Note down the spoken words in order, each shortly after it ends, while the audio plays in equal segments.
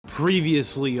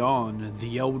Previously on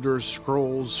The Elder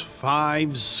Scrolls V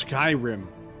Skyrim,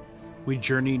 we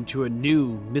journeyed to a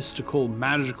new mystical,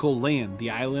 magical land, the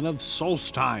island of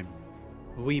Solstheim.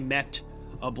 We met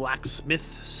a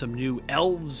blacksmith, some new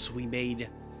elves, we made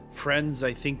friends,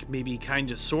 I think maybe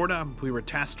kinda sorta. We were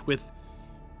tasked with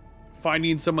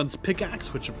finding someone's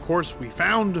pickaxe, which of course we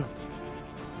found.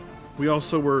 We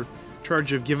also were in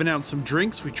charge of giving out some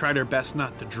drinks. We tried our best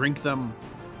not to drink them.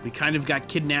 We kind of got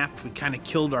kidnapped. We kind of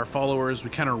killed our followers.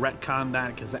 We kind of retconned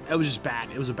that because it was just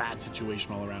bad. It was a bad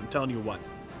situation all around. I'm telling you what.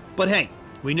 But hey,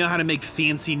 we know how to make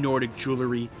fancy Nordic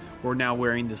jewelry. We're now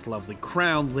wearing this lovely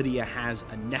crown. Lydia has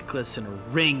a necklace and a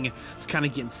ring. It's kind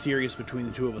of getting serious between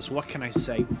the two of us. What can I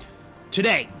say?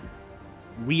 Today,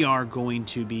 we are going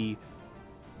to be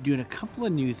doing a couple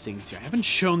of new things here. I haven't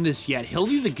shown this yet.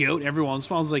 Hildy the goat every once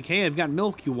in a while is like, hey, I've got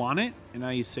milk. You want it? And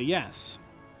I say yes.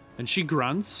 And she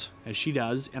grunts, as she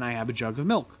does, and I have a jug of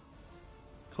milk.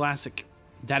 Classic.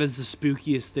 That is the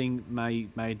spookiest thing my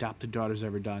adopted daughter's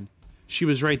ever done. She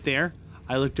was right there.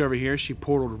 I looked over here. She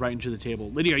portaled right into the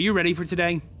table. Lydia, are you ready for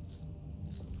today?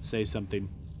 Say something.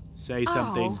 Say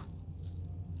something.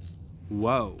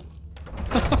 Whoa.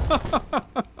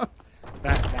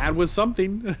 that was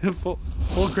something.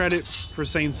 full credit for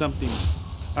saying something.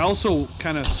 I also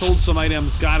kind of sold some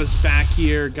items, got us back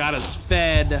here, got us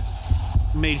fed.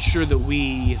 Made sure that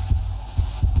we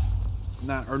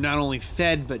not only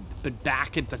fed but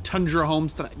back at the Tundra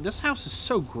homes. This house is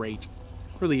so great, it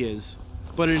really is.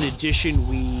 But in addition,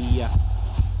 we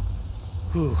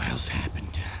what else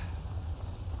happened?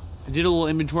 I did a little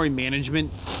inventory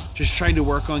management, just trying to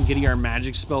work on getting our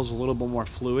magic spells a little bit more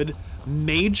fluid.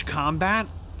 Mage combat,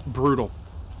 brutal.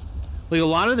 Like a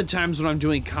lot of the times when I'm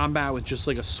doing combat with just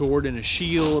like a sword and a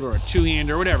shield or a two-hand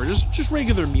or whatever, just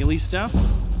regular melee stuff.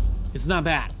 It's not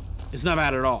bad. It's not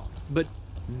bad at all. But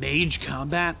mage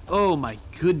combat, oh my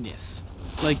goodness.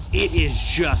 Like, it is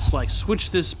just like,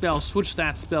 switch this spell, switch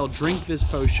that spell, drink this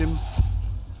potion.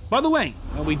 By the way,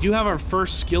 we do have our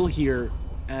first skill here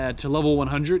to level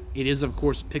 100. It is, of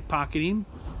course, pickpocketing.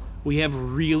 We have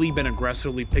really been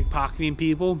aggressively pickpocketing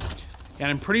people. And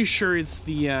I'm pretty sure it's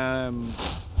the,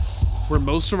 where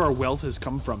most of our wealth has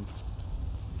come from.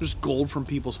 Just gold from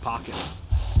people's pockets.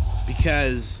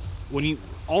 Because when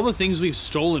all the things we've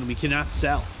stolen, we cannot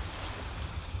sell.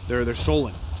 They're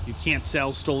stolen. You can't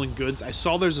sell stolen goods. I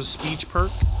saw there's a speech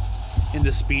perk in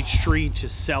the speech tree to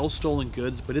sell stolen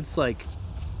goods, but it's like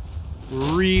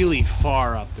really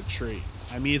far up the tree.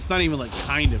 I mean, it's not even like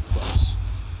kind of close.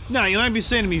 Now, you might be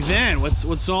saying to me, Van,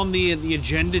 what's on the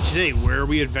agenda today? Where are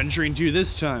we adventuring to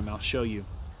this time? I'll show you.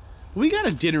 We got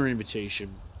a dinner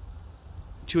invitation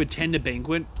to attend a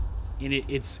banquet, and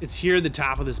it's here at the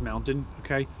top of this mountain,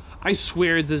 okay? I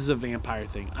swear this is a vampire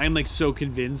thing. I'm like so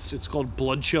convinced. It's called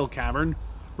Bloodchill Cavern.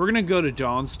 We're gonna go to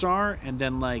Dawnstar and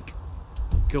then like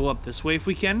go up this way if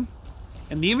we can.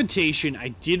 And the invitation, I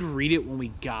did read it when we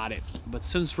got it, but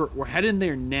since we're heading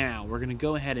there now, we're gonna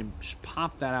go ahead and just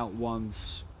pop that out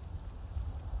once.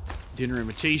 Dinner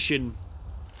invitation.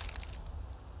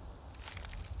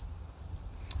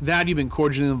 Vadd, you've been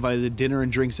cordially invited to dinner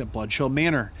and drinks at Bloodchill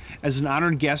Manor. As an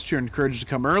honored guest, you're encouraged to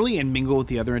come early and mingle with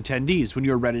the other attendees. When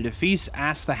you are ready to feast,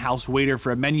 ask the house waiter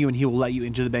for a menu and he will let you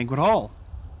into the banquet hall.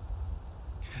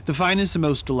 The finest and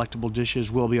most delectable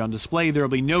dishes will be on display. There will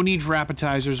be no need for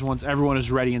appetizers once everyone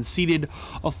is ready and seated.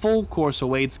 A full course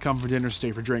awaits. Come for dinner,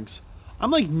 stay for drinks.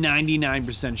 I'm like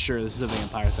 99% sure this is a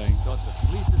vampire thing. Got the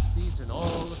fleetest steeds in all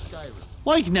of Skyrim.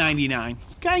 Like 99.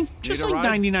 Okay? Just like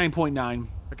 99.9.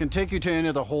 I can take you to any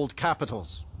of the hold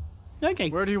capitals. Okay.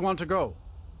 Where do you want to go?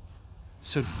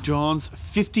 So Dawn's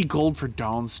 50 gold for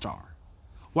Dawnstar.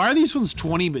 Why are these ones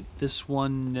 20 but this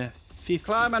one 50?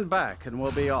 Climb and back and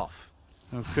we'll be off.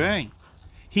 Okay.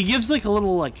 He gives like a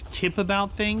little like tip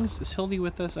about things. Is Hildy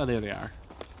with us? Oh, there they are.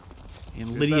 And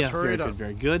You'd Lydia, best hurry very it good, up.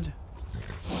 very good.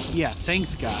 Yeah,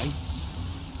 thanks, guy.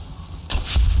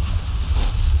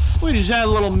 We just had a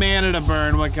little mana to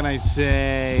burn. What can I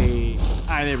say? All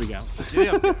right, there we go.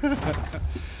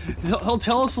 Yeah. He'll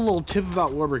tell us a little tip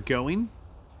about where we're going.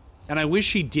 And I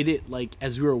wish he did it like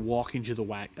as we were walking to the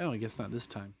wagon. Oh, I guess not this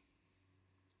time.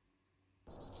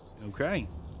 Okay.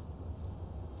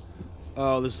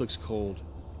 Oh, this looks cold.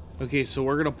 Okay, so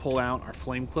we're going to pull out our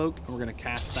flame cloak and we're going to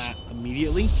cast that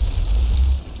immediately.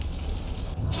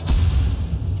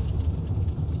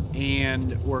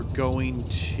 And we're going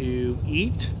to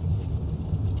eat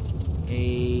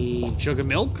a jug of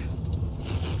milk,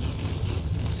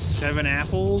 7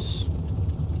 apples,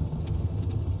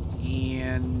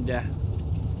 and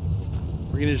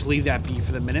we're gonna just leave that be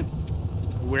for the minute.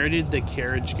 Where did the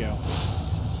carriage go?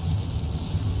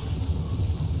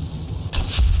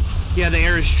 Yeah, the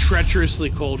air is treacherously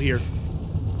cold here.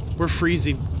 We're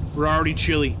freezing. We're already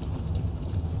chilly.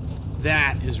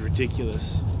 That is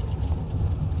ridiculous.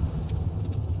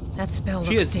 That spell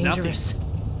She looks has dangerous.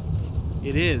 nothing.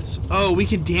 It is. Oh, we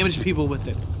can damage people with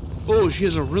it. Oh, she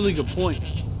has a really good point.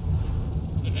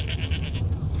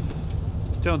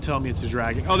 Don't tell me it's a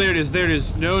dragon. Oh, there it is. There it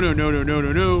is. No, no, no, no, no,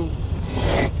 no, no.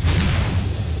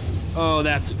 Oh,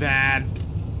 that's bad.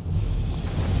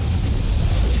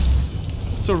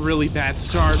 It's a really bad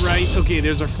start, right? Okay,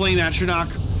 there's our flame atronach.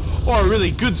 Or a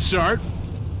really good start.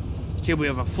 Okay, we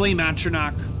have a flame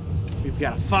atronach. We've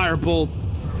got a firebolt.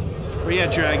 Where you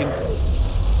at, dragon?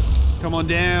 Come on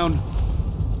down.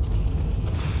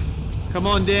 Come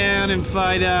on down and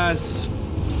fight us.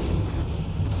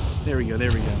 There we go,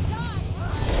 there we go.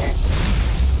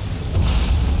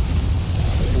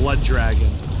 Blood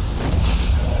dragon.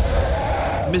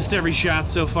 Missed every shot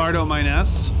so far, don't mind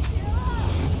us.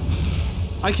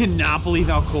 I cannot believe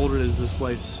how cold it is, this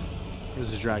place. There's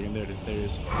this dragon, there it is, there it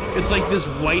is. It's like this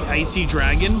white icy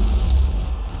dragon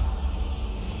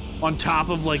on top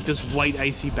of like this white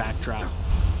icy backdrop.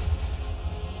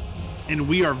 And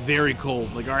we are very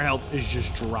cold, like our health is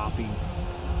just dropping.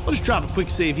 We'll just drop a quick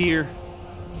save here.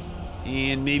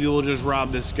 And maybe we'll just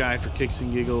rob this guy for kicks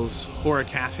and giggles. Or a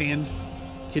calf hand.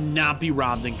 Cannot be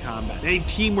robbed in combat. Hey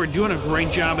team, we're doing a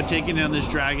great job of taking down this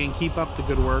dragon. Keep up the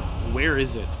good work. Where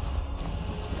is it?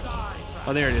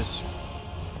 Oh, there it is.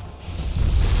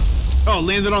 Oh, it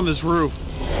landed on this roof.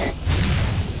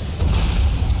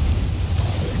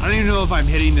 I don't even know if I'm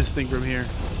hitting this thing from here.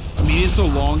 I mean, it's a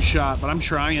long shot, but I'm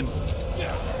trying.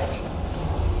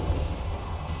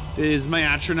 Is my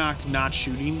atronach not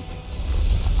shooting?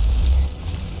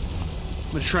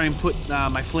 I'm gonna try and put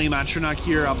my flame atronach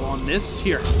here up on this.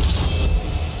 Here.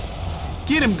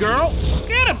 Get him, girl!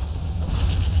 Get him!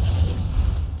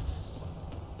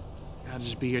 I'll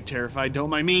just be here terrified. Don't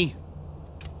mind me.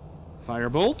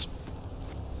 Firebolt.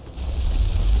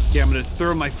 Okay, I'm gonna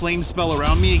throw my flame spell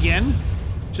around me again.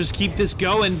 Just keep this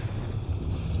going.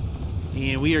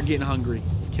 And we are getting hungry.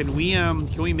 Can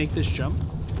we make this jump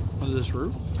onto this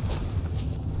roof?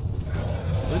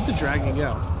 Where'd the dragon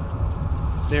go?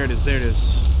 There it is, there it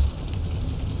is.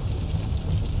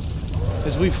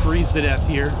 As we freeze to death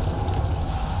here.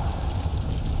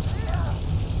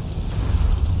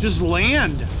 Just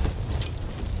land!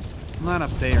 Not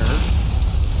up there.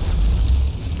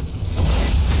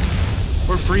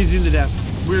 We're freezing to death.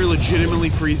 We're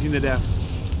legitimately freezing to death.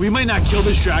 We might not kill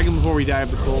this dragon before we die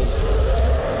of the cold.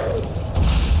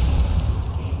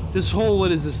 This whole,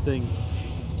 what is this thing?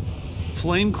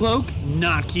 Flame cloak?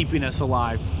 Not keeping us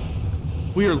alive.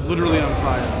 We are literally on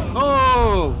fire.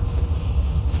 Oh!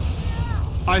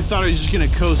 I thought he was just gonna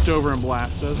coast over and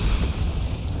blast us.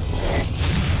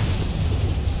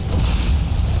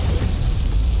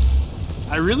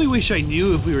 I really wish I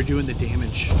knew if we were doing the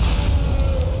damage.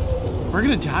 We're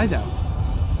gonna die though.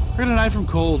 We're gonna die from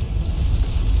cold.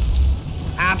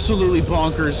 Absolutely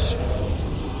bonkers.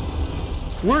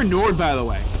 We're Nord, by the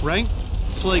way, right?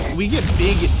 So like we get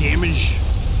big damage.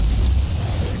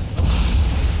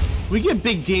 We get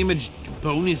big damage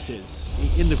bonuses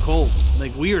in the cold.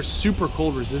 Like we are super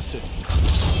cold resistant.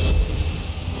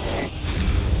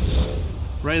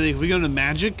 Right, like if we go to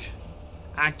magic,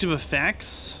 active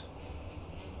effects.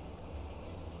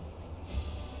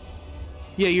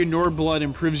 Yeah, your Nord blood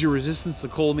improves your resistance to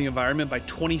cold in the environment by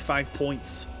 25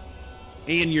 points.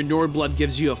 And your Nord blood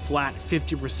gives you a flat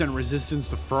 50% resistance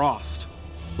to frost.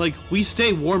 Like, we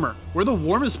stay warmer. We're the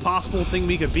warmest possible thing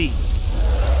we could be.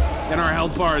 And our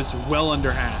health bar is well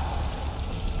under half.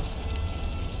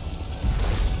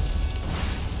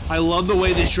 I love the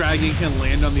way this dragon can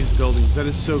land on these buildings. That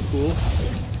is so cool.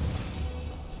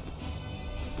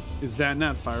 Is that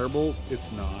not Firebolt?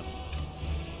 It's not.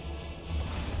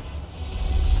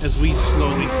 As we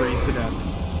slowly freeze to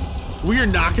death. We are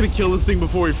not going to kill this thing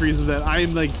before we freeze to death. I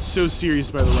am like so serious,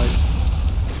 by the way.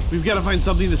 We've got to find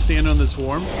something to stand on that's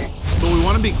warm. But we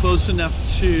want to be close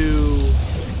enough to...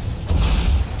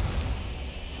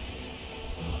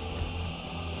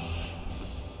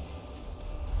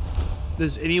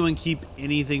 Does anyone keep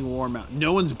anything warm out?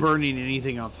 No one's burning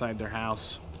anything outside their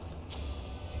house.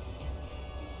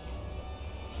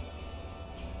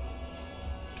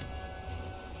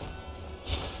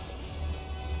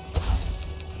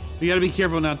 We gotta be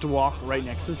careful not to walk right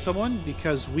next to someone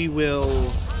because we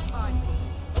will...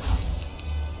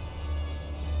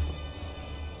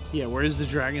 Yeah, where is the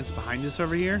dragon? It's behind us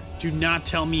over here. Do not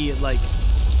tell me it like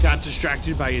got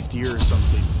distracted by a deer or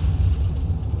something.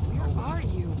 Where are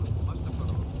you?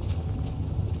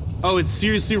 Oh, it's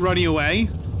seriously running away?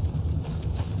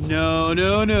 No,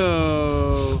 no,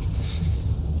 no.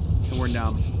 we're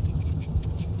numb.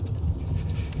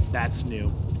 That's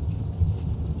new.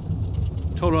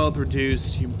 Total health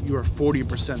reduced. You are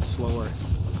 40% slower.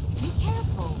 Be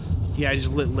careful. Yeah, I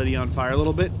just lit Lydia on fire a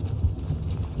little bit.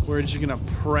 We're just gonna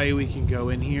pray we can go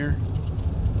in here.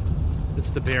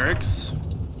 It's the barracks.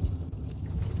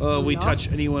 Oh, we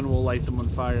touch anyone, we'll light them on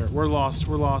fire. We're lost,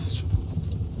 we're lost.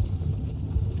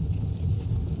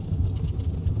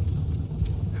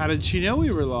 How did she know we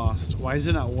were lost? Why is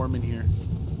it not warm in here?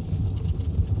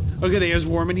 Okay, there is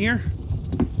warm in here.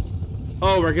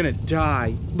 Oh, we're gonna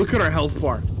die. Look at our health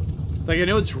bar. Like, I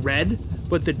know it's red,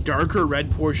 but the darker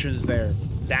red portion's there.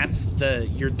 That's the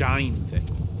you're dying thing.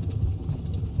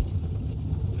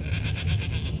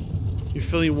 You're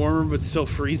feeling warmer but still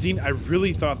freezing? I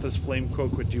really thought this flame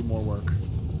cloak would do more work.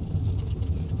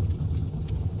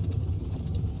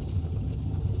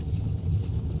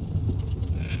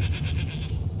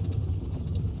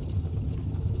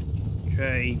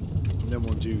 Okay, then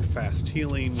we'll do fast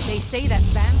healing. They say that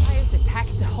vampires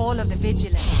attacked the Hall of the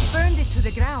Vigilant, burned it to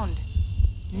the ground.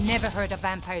 Never heard of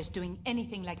vampires doing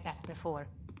anything like that before.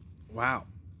 Wow.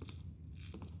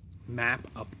 Map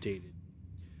updated.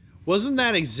 Wasn't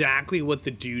that exactly what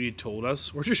the dude had told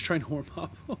us? We're just trying to warm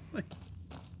up. Oh my.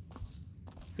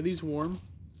 Are these warm?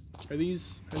 Are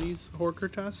these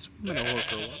Horker tests? We met a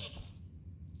Horker once.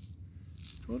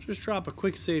 We'll just drop a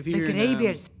quick save here. The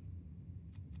Greybeards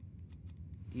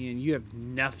And you have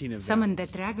nothing of summoned the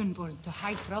Dragonborn to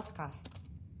hide Hrothgar.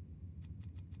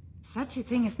 Such a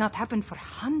thing has not happened for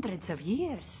hundreds of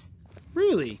years.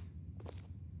 Really?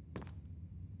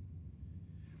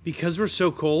 Because we're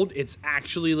so cold, it's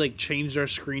actually like changed our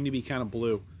screen to be kind of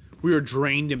blue. We were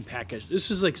drained and packaged. This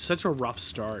is like such a rough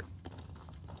start.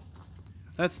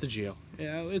 That's the jail.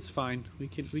 Yeah, it's fine. We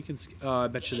can. I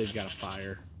bet you they've got a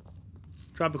fire.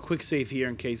 Drop a quick save here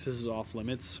in case this is off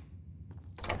limits.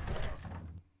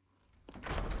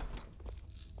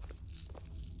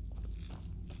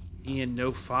 And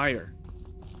no fire.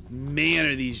 Man,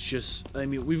 are these just... I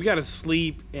mean, we've got to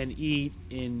sleep and eat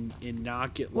and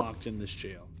not get locked in this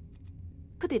jail.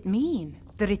 What could it mean?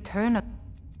 The return of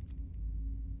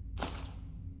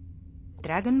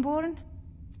Dragonborn?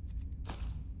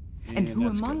 And who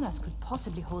among us could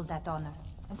possibly hold that honor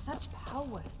and such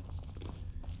power?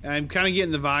 I'm kind of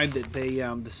getting the vibe that they,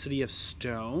 the City of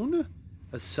Stone,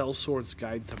 a sellsword's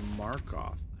guide to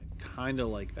Markov. I kind of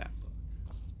like that book.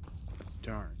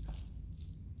 Darn.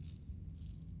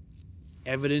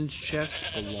 Evidence chest,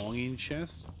 belonging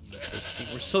chest. Interesting.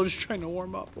 We're still just trying to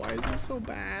warm up. Why is it so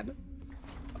bad?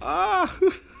 Ah!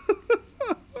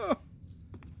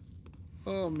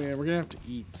 Oh man, we're gonna have to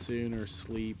eat soon or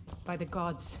sleep. By the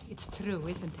gods, it's true,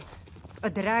 isn't it?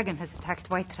 A dragon has attacked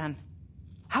Whiterun.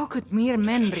 How could mere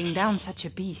men bring down such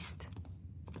a beast?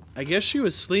 I guess she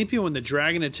was sleeping when the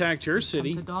dragon attacked her Come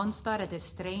city. to Dawnstar at a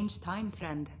strange time,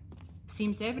 friend.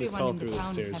 Seems everyone in the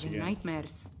town is having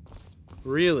nightmares.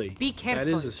 Really? Be careful.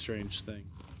 That is a strange thing.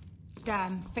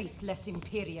 Damn faithless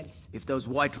Imperials. If those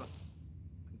white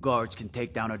guards can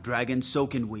take down a dragon, so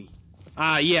can we.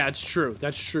 Ah, yeah, it's true.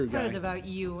 That's true, guy. Heard about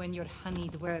you and your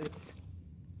honeyed words.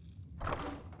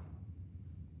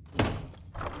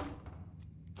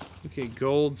 Okay,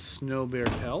 gold snow bear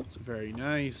pelt. Very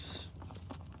nice.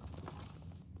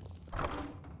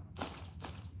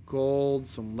 Gold,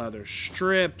 some leather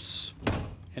strips,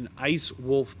 an ice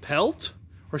wolf pelt.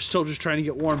 We're still just trying to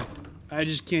get warm. I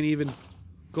just can't even.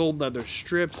 Gold leather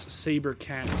strips, saber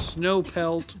cat snow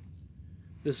pelt.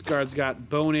 This guard's got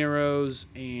bone arrows,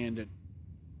 and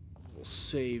we'll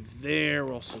save there.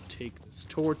 We'll also take this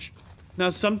torch. Now,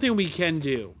 something we can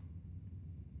do.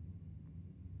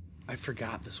 I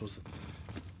forgot this was.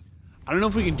 I don't know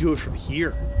if we can do it from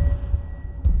here,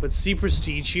 but see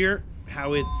prestige here,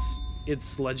 how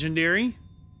it's legendary.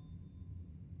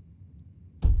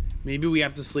 Maybe we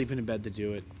have to sleep in a bed to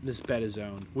do it. This bed is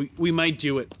owned. We might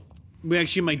do it. We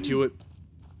actually might do it.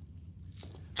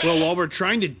 Well, while we're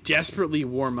trying to desperately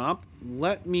warm up,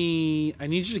 I need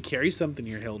you to carry something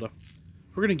here, Hilda.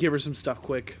 We're gonna give her some stuff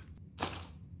quick.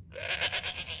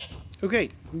 Okay,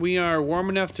 we are warm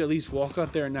enough to at least walk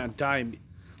out there and not die.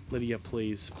 Lydia,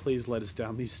 please. Please let us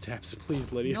down these steps.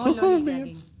 Please, Lydia. No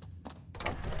lollygagging.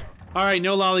 Alright,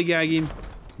 no lollygagging.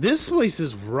 This place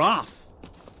is rough.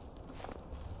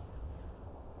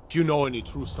 If you know any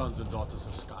true sons and daughters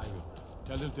of Skyrim,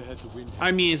 tell them to head to Windhelm.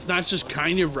 I mean, it's not just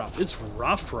kind of rough. It's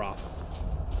rough.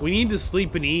 We need to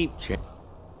sleep and eat.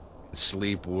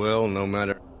 Sleep well, no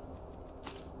matter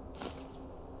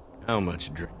how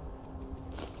much drink.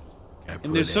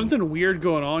 And there's something weird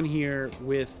going on here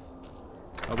with...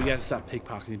 Oh, we gotta stop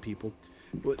pickpocketing people.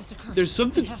 It's a curse. There's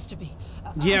something... It has to be.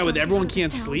 Yeah, I've with got to everyone get out can't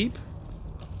of this town. sleep.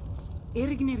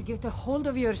 Irgnir, get a hold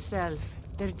of yourself.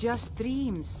 They're just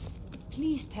dreams.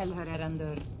 Please tell her,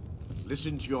 Erandur.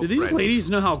 Listen to your Do these friends. ladies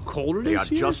know how cold it They is are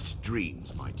here? just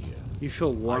dreams, my dear. You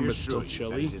feel warm I but still assure you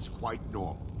chilly. that it is quite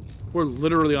normal. We're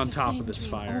literally on It's the top same of this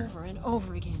dream fire. over and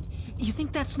over again. You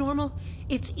think that's normal?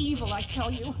 It's evil, I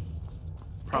tell you.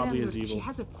 Probably is Erandur, she evil.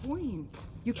 has a point.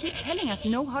 You keep telling us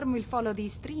no harm will follow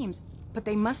these dreams, but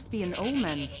they must be an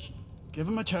omen. Give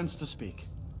him a chance to speak.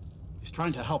 He's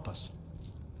trying to help us.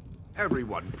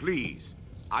 Everyone, please.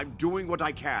 I'm doing what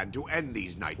I can to end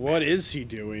these nightmares. What is he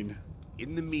doing?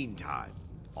 In the meantime,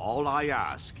 all I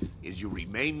ask is you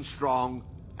remain strong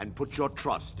and put your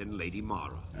trust in Lady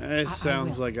Mara. It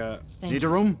sounds like a... Need a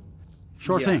room?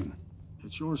 Sure Yeah. thing.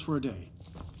 It's yours for a day.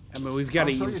 I mean, we've got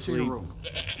to I'll show eat and you to your sleep. room.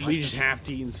 We just have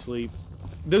to eat and sleep.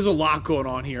 There's a lot going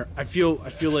on here. I feel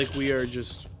like we are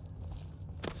just...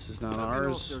 This is not Let me know if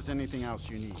ours. there's anything else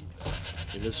you need.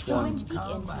 Okay, this Going one. to peek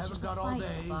in features the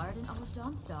finest bard in all of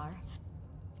Dawnstar.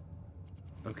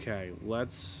 Okay,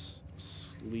 let's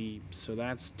sleep. So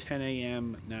that's 10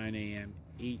 a.m., 9 a.m.,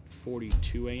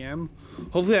 8:42 a.m.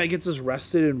 Hopefully that gets us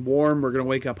rested and warm. We're going to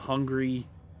wake up hungry,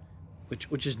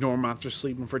 which is normal after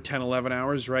sleeping for 10, 11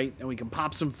 hours, right? And we can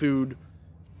pop some food.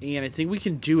 And I think we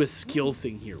can do a skill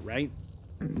thing here, right?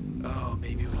 Oh,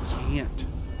 maybe we can't.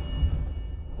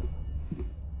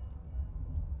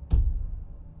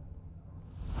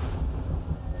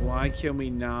 Why can we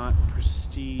not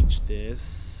prestige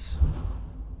this?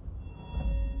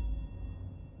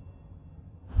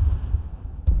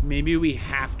 Maybe we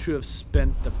have to have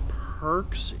spent the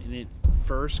perks in it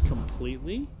first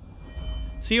completely?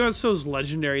 See how it says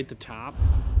legendary at the top?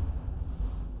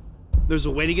 There's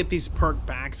a way to get these perk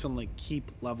backs and like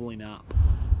keep leveling up.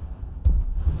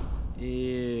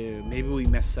 Ew, maybe we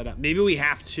messed that up. Maybe we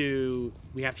have to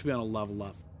be on a level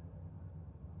up.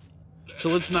 So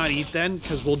let's not eat then,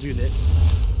 because we'll do that.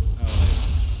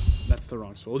 Oh, that's the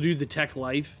wrong spell. We'll do the tech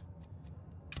life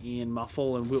and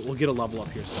muffle, and we'll get a level up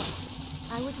here soon.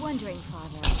 I was wondering,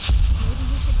 Father, maybe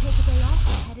you should take a day off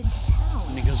and head into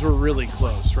town. Because we're really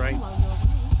close, right? While you're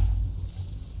away.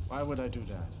 Why would I do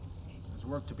that? There's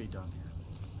work to be done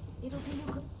here. It'll do you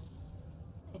good.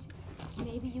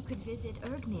 Maybe you could visit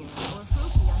Irgnir or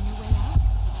Froki on your way out.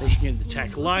 We're just getting the See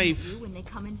tech them looking at life. you when they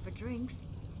come in for drinks.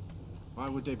 Why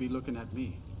would they be looking at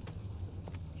me?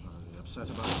 Are they upset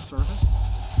about the service?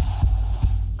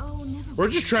 Oh, never We're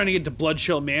just trying to get to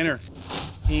Bloodshill Manor,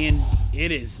 and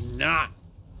it is not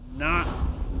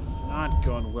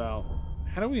going well.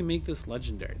 How do we make this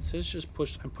legendary? It says just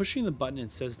push. I'm pushing the button and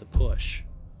it says to push.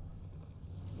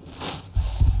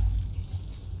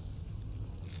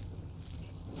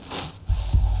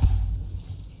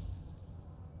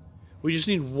 We just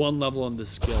need one level on this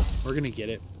skill. We're gonna get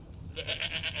it.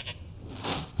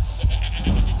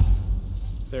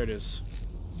 There it is.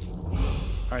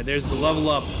 Alright, there's the level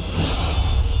up.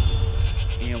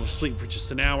 And we'll sleep for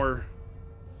just an hour.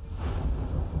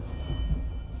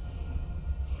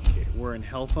 Okay, we're in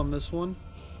health on this one.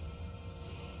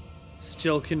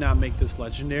 Still cannot make this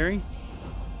legendary.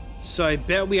 So I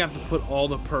bet we have to put all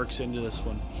the perks into this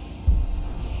one.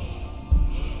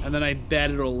 And then I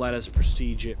bet it'll let us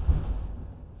prestige it.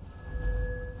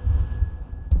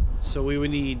 So we would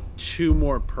need 2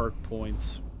 more perk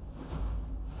points.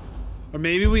 Or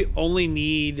maybe we only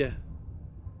need...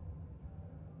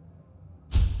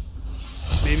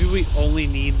 Maybe we only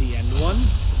need the end one?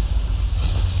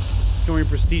 Can we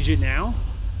prestige it now?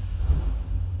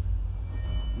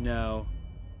 No.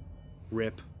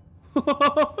 Rip.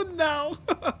 No!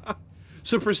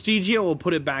 So prestige it will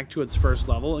put it back to its first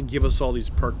level and give us all these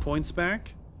perk points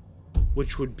back.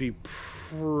 Which would be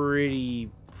pretty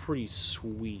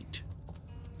sweet.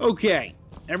 Okay.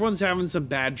 Everyone's having some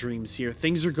bad dreams here.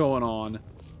 Things are going on.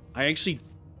 I actually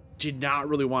did not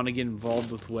really want to get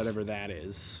involved with whatever that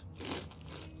is.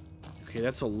 Okay,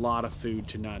 that's a lot of food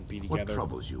to not be together. What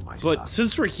troubles you, my But son?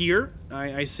 since we're here,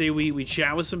 I say we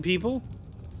chat with some people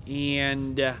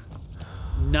and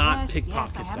not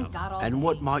pickpocket I haven't them. got all And day.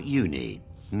 what might you need?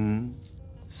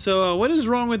 So, what is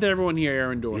wrong with everyone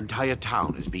here, The Arendor? entire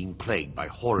town is being plagued by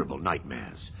horrible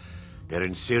nightmares. They're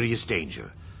in serious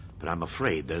danger, but I'm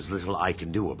afraid there's little I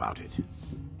can do about it.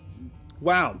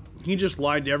 Wow, he just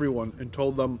lied to everyone and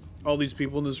told them, all these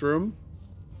people in this room,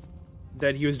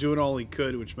 that he was doing all he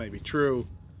could, which might be true,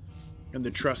 and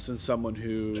the trust in someone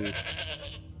who...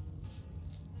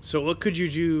 So what could you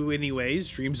do anyways?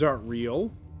 Dreams aren't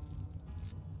real.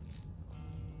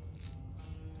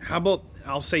 How about,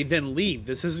 I'll say then leave.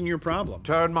 This isn't your problem.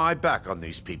 Turn my back on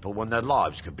these people when their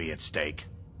lives could be at stake.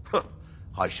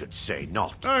 I should say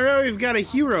not. Alright, we've got a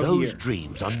hero Those here.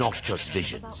 dreams are not just About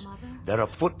visions. Mother? They're a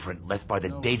footprint left by the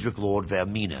Daedric Lord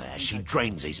Vermina as she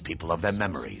drains these people of their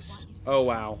memories. Oh,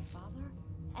 wow.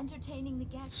 Entertaining the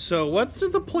guests. So what's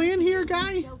the plan here,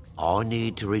 guy? I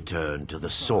need to return to the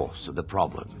source of the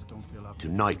problem, to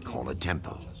Nightcaller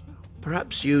Temple.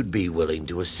 Perhaps you'd be willing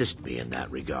to assist me in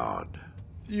that regard.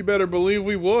 You better believe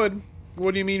we would.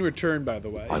 What do you mean return, by the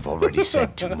way? I've already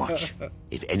said too much.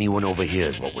 If anyone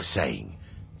overhears what we're saying,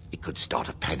 it could start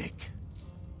a panic.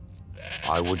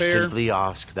 I would Fair. simply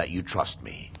ask that you trust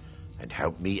me and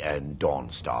help me end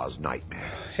Dawnstar's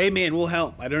nightmares. Hey, man, we'll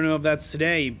help. I don't know if that's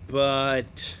today,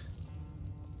 but...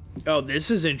 Oh, this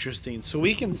is interesting. So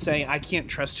we can say, I can't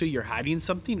trust you, you're hiding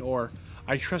something, or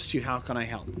I trust you, how can I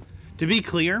help? To be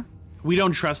clear, we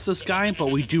don't trust this guy, but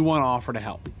we do want to offer to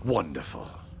help. Wonderful.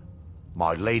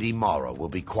 My Lady Mara will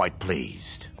be quite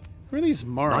pleased. Who are these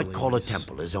Mara Nightcaller ladies?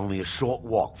 Temple is only a short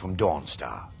walk from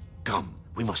Dawnstar. Come,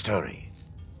 we must hurry.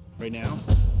 Right now?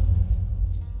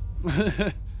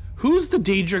 Who's the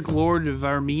Daedric Lord of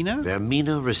Vermina?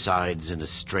 Vermina resides in a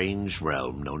strange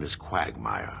realm known as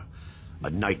Quagmire, a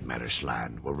nightmarish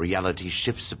land where reality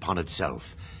shifts upon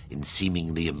itself in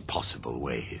seemingly impossible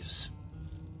ways.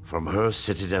 From her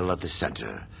citadel at the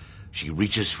center, she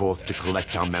reaches forth to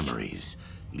collect our memories,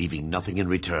 leaving nothing in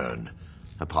return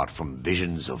apart from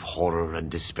visions of horror and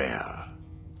despair.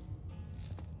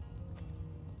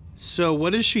 So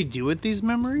what does she do with these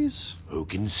memories? Who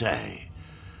can say?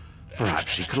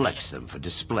 Perhaps she collects them for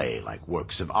display like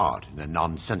works of art in a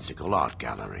nonsensical art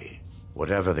gallery.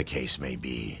 Whatever the case may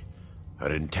be,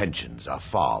 her intentions are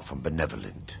far from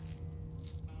benevolent.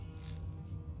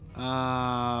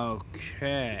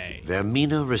 Okay.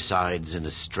 Vermina resides in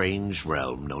a strange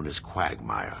realm known as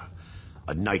Quagmire,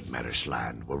 a nightmarish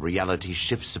land where reality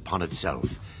shifts upon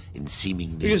itself in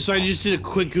seemingly... Okay, so I just did a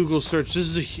quick Google search.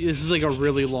 This is like a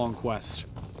really long quest.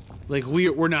 Like,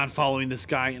 we're not following this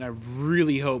guy, and I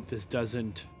really hope this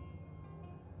doesn't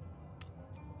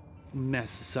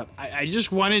mess us up. I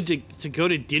just wanted to go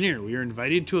to dinner. We were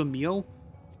invited to a meal,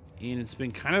 and it's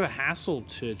been kind of a hassle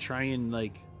to try and,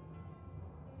 like,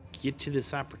 get to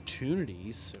this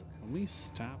opportunity. So can we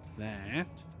stop that?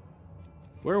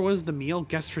 Where was the meal?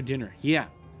 Guest for dinner. Yeah.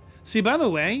 See, by the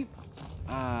way,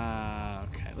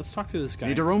 okay, let's talk to this guy.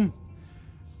 Need a room?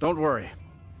 Don't worry.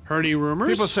 Heard any rumors?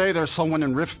 People say there's someone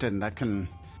in Riften that can...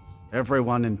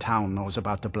 Everyone in town knows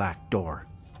about the Black Door,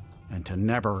 and to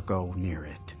never go near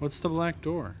it. What's the Black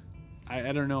Door?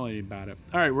 I don't know anything about it.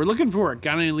 All right, we're looking for it.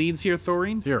 Got any leads here,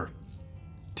 Thorine? Here,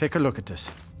 take a look at this.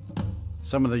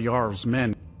 Some of the Jarl's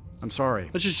men. I'm sorry.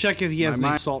 Let's just check if he has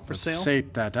any salt for sale.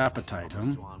 Sate that appetite, huh?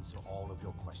 To answer all of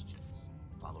your questions.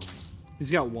 Follow me.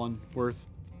 He's got one worth.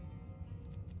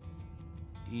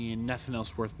 And nothing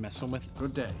else worth messing with.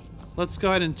 Good day. Let's go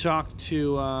ahead and talk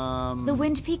to, The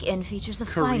Wind Peak Inn features the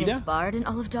Karita? finest bard in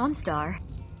all of Dawnstar.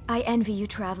 I envy you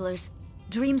travelers.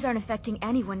 Dreams aren't affecting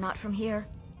anyone not from here.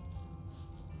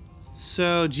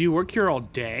 So, do you work here all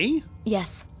day?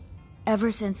 Yes.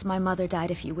 Ever since my mother died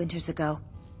a few winters ago.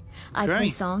 I play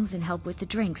Great. songs and help with the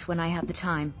drinks when I have the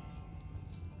time.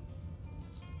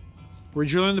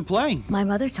 Where'd you learn to play? My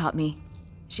mother taught me.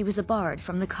 She was a bard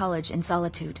from the college in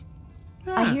Solitude.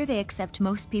 I hear they accept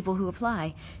most people who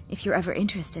apply, if you're ever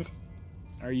interested.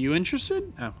 Are you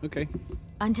interested? Oh, okay.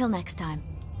 Until next time.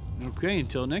 Okay,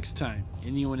 until next time.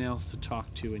 Anyone else to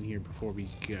talk to in here before we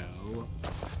go?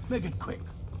 Make it quick.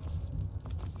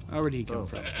 Where'd he come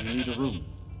from? You need a room.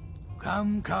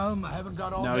 Come, I haven't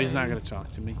got all No, he's not going to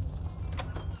talk to me.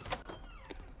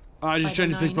 Oh, I was just trying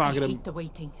to pickpocket I him. hate the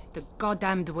waiting. The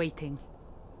goddamned waiting.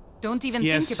 Don't even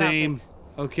Yeah, think about same.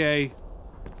 it. Okay.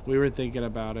 We were thinking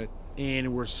about it,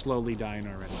 and we're slowly dying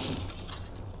already.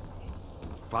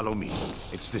 Follow me.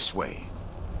 It's this way.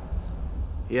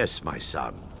 Yes, my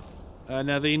son.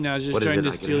 Nothing. I was just What is trying it to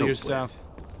I can steal your help stuff.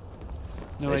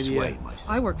 No this idea. way, my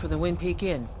son. I work for the Wind Peak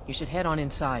Inn. You should head on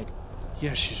inside.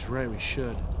 Yeah, she's right. We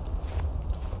should.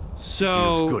 Feels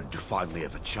So good to finally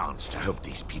have a chance to help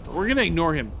these people. we're gonna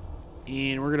ignore him,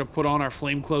 and we're gonna put on our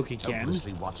flame cloak again.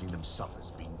 Helplessly watching them suffer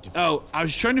is being difficult. Oh, I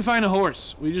was trying to find a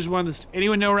horse. We just wanted this.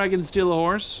 Anyone know where I can steal a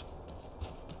horse?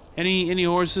 Any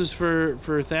horses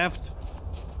for theft?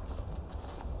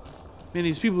 Man,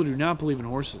 these people do not believe in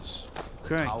horses.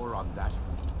 Okay. Tower on that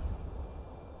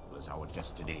was our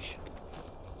destination.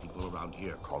 People around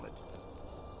here call it.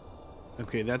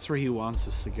 Okay, that's where he wants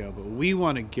us to go, but we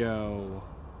want to go.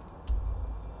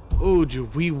 Oh, do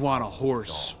we want a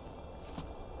horse?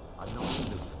 I'm not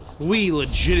familiar. We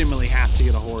legitimately have to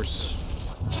get a horse.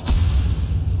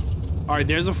 Alright,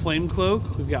 there's a flame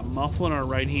cloak. We've got muffle in our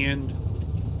right hand.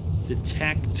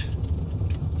 Detect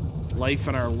life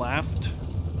in our left.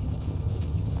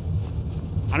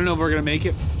 I don't know if we're gonna make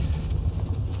it.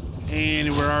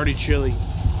 And we're already chilly.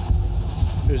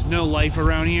 There's no life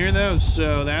around here, though,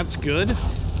 so that's good.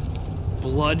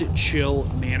 Blood Chill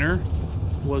Manor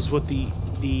was what the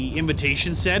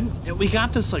invitation said. And we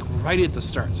got this, like, right at the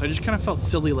start. So I just kind of felt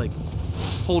silly, like,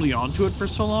 holding on to it for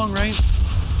so long, right?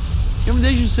 The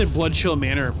invitation said Blood Chill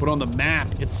Manor, but on the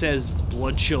map, it says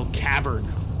Blood Chill Cavern.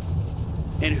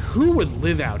 And who would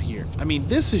live out here? I mean,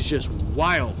 this is just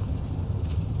wild.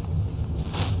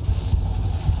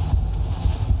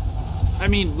 I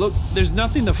mean, look, there's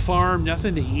nothing to farm,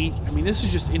 nothing to eat. I mean, this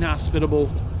is just inhospitable.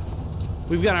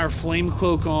 We've got our flame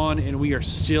cloak on, and we are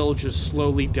still just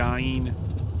slowly dying.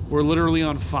 We're literally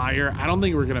on fire. I don't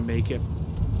think we're gonna make it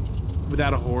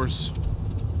without a horse.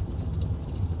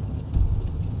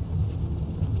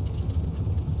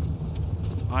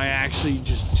 I actually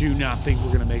just do not think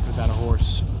we're gonna make it without a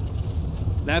horse.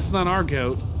 That's not our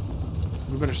goat.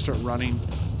 We better start running.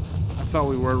 I thought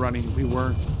we were running. We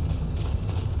weren't.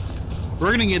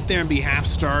 We're gonna get there and be half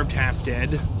starved, half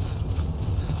dead.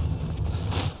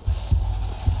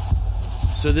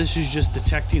 So this is just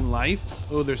detecting life.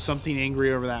 Oh, there's something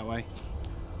angry over that way.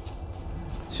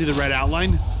 See the red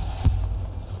outline?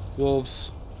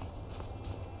 Wolves.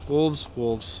 Wolves,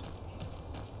 wolves.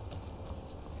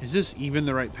 Is this even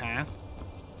the right path?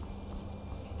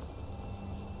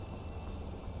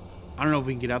 I don't know if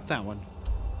we can get up that one.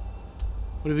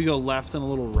 What if we go left and a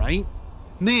little right?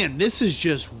 Man, this is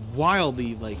just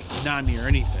wildly, like, not near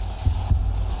anything.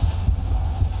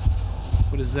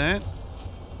 What is that?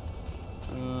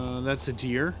 That's a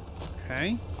deer.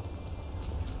 Okay.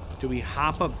 Do we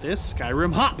hop up this?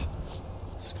 Skyrim hop!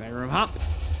 Skyrim hop!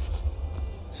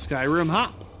 Skyrim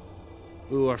hop!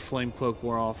 Ooh, our flame cloak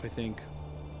wore off, I think.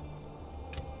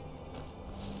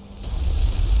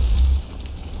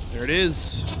 There it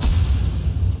is.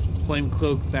 Flame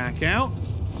cloak back out.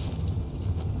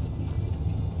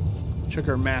 Check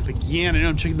our map again. I know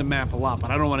I'm checking the map a lot, but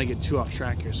I don't want to get too off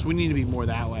track here. So we need to be more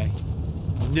that way.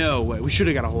 No way. We should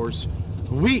have got a horse.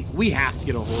 We have to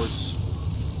get a horse.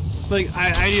 Like,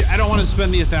 I don't want to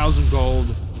spend the 1,000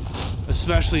 gold.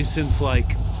 Especially since,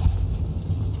 like,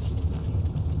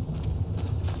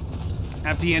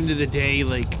 at the end of the day,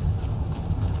 like,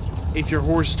 if your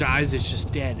horse dies, it's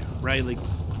just dead, right? Like,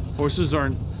 horses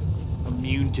aren't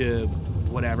immune to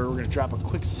whatever. We're going to drop a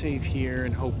quick save here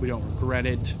and hope we don't regret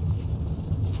it.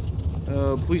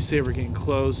 Please say we're getting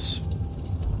close.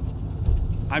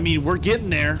 I mean, we're getting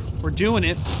there. We're doing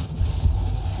it.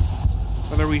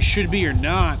 Whether we should be or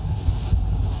not.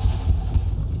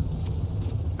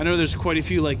 I know there's quite a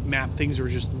few, like, map things we're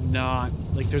just not.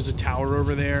 Like, there's a tower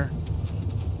over there.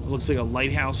 It looks like a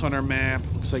lighthouse on our map.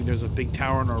 Looks like there's a big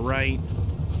tower on our right.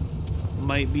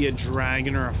 Might be a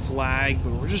dragon or a flag,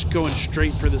 but we're just going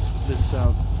straight for those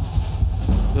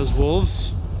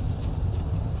wolves.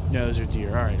 No, those are deer.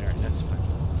 All right, that's fine.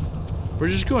 We're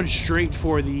just going straight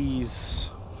for these.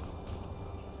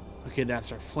 Okay,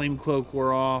 that's our flame cloak.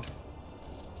 We're off.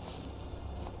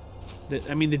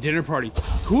 I mean, the dinner party.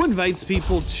 Who invites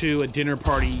people to a dinner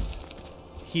party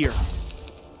here?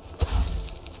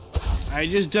 It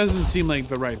just doesn't seem like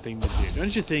the right thing to do,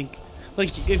 don't you think?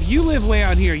 Like, if you live way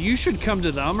out here, you should come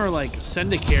to them or, like,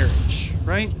 send a carriage,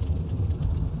 right?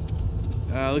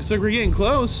 Looks like we're getting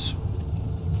close.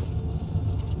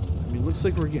 I mean, looks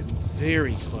like we're getting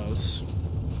very close.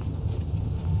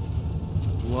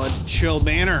 Blood Chill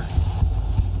Manor.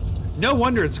 No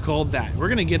wonder it's called that. We're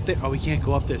gonna get there. Oh, we can't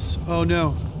go up this. Oh,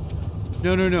 no.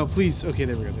 No, please. Okay,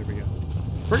 there we go.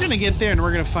 We're gonna get there and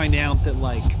we're gonna find out that,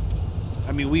 like,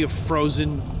 I mean, we have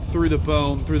frozen through the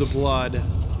bone, through the blood.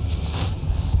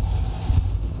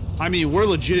 I mean, we're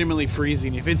legitimately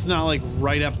freezing. If it's not, like,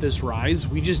 right up this rise,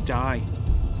 we just die.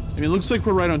 I mean, it looks like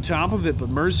we're right on top of it, but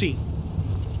mercy.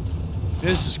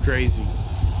 This is crazy.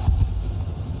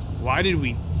 Why did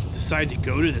we decide to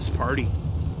go to this party?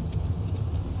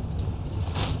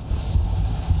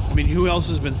 I mean, who else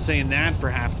has been saying that for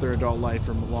half their adult life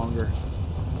or longer?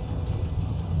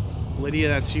 Lydia,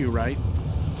 that's you, right?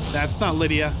 That's not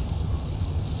Lydia.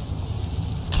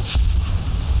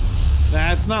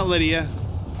 That's not Lydia.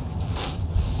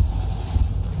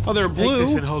 Oh, they're blue. Take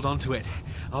this and hold on to it.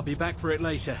 I'll be back for it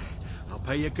later. I'll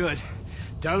pay you good.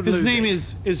 Don't lose it. His name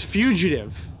is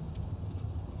Fugitive.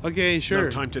 Okay, sure. No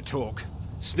time to talk.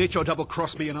 Snitch or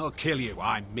double-cross me and I'll kill you.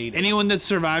 I mean it. Anyone that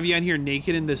survived you out here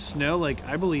naked in this snow, like,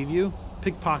 I believe you.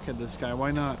 Pickpocket this guy, why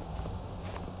not?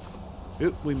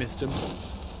 Oop, we missed him.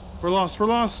 We're lost.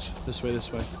 This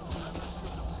way.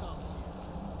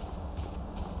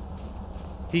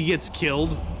 He gets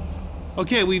killed.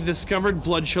 Okay, we've discovered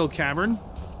Blood Chill Cavern.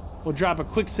 We'll drop a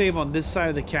quick save on this side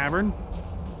of the cavern.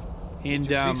 And,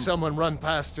 did you see someone run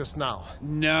past just now?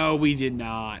 No, we did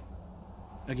not.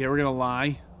 Okay, we're gonna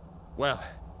lie. Well,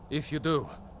 if you do,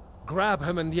 grab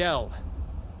him and yell.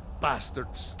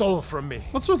 Bastard stole from me.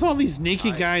 What's with all these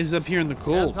naked guys up here in the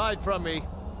cold? Can't hide from me.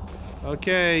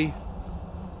 Okay.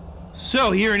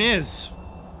 So, here it is.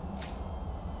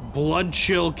 Blood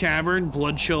Chill Cavern,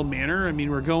 Blood Chill Manor. I mean,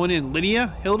 we're going in.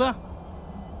 Lydia? Hilda?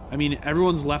 I mean,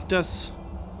 everyone's left us.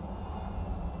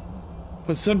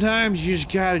 But sometimes you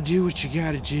just gotta do what you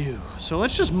gotta do. So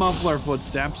let's just muffle our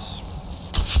footsteps.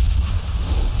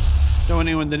 Don't want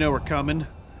anyone to know we're coming.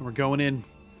 We're going in.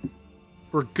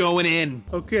 We're going in.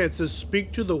 Okay, it says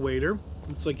speak to the waiter.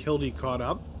 It's like Hildy caught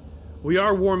up. We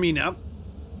are warming up.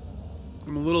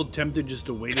 I'm a little tempted just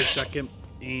to wait a second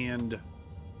and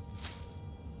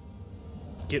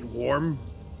get warm.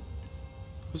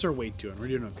 How's our weight doing? We're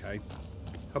doing okay.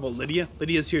 How about Lydia?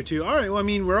 Lydia's here too. All right, well, I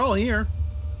mean, we're all here.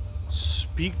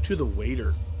 Speak to the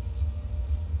waiter.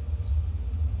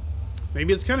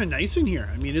 Maybe it's kind of nice in here.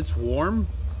 I mean, it's warm.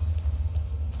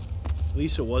 At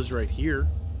least it was right here.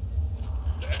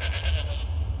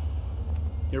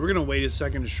 Yeah, we're gonna wait a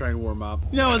second to try and warm up.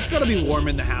 You know, it's gotta be warm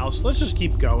in the house. Let's just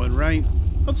keep going, right?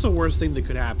 What's the worst thing that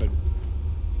could happen?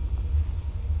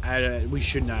 We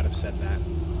should not have said that.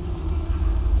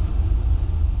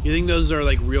 You think those are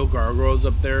like real gargoyles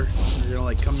up there? They're gonna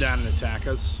like come down and attack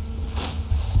us?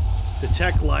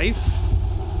 Detect life.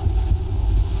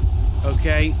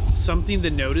 Okay, something to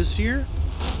notice here.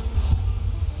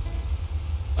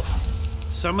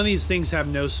 Some of these things have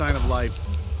no sign of life.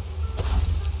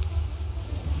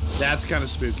 That's kind of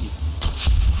spooky.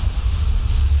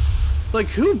 Like,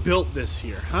 who built this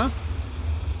here, huh?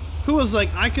 Who was like,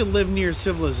 I could live near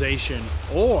civilization,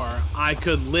 or I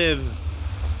could live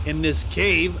in this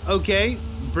cave. Okay,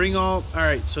 bring all...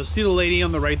 Alright, so see the lady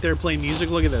on the right there playing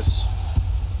music? Look at this.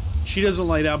 She doesn't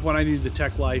light up when I do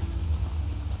detect life.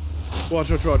 Watch,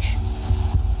 watch, watch.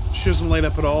 She doesn't light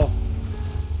up at all.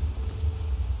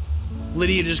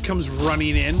 Lydia just comes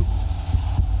running in.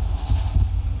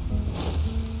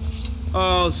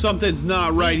 Oh, something's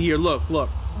not right here. Look, look.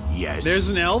 Yes. There's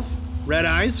an elf. Red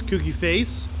eyes, kooky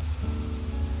face.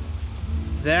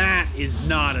 That is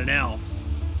not an elf.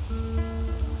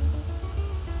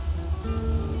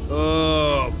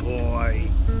 Oh, boy.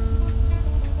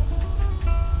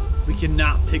 We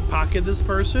cannot pickpocket this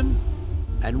person?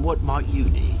 And what might you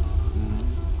need?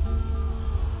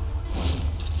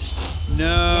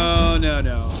 No, no,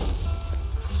 no.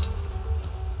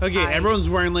 Okay, everyone's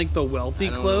wearing like the wealthy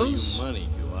clothes. I don't owe you money,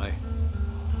 do I?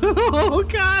 Oh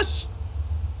gosh.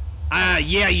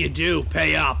 Yeah, you do.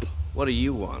 Pay up. What do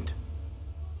you want?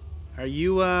 Are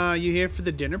you here for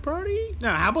the dinner party?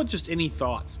 No, how about just any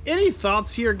thoughts? Any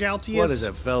thoughts here, Galtius? What does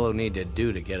a fellow need to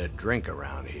do to get a drink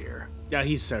around here? Yeah,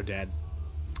 he's so dead.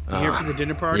 You here for the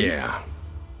dinner party? Yeah.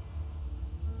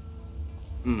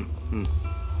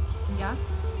 Yeah?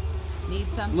 Need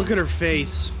something? Look at her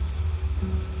face.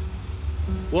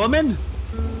 Woman?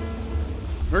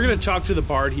 We're gonna talk to the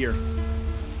bard here.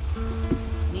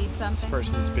 Need something? This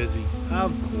person's busy.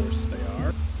 Of course they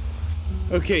are.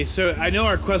 Okay, so I know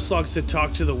our quest log said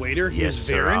talk to the waiter. Here's Yes,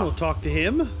 Varen. sir. We'll talk to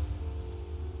him.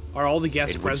 Are all the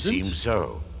guests It would present? seem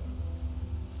so.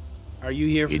 Are you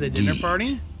here for the dinner Indeed.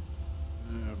 party?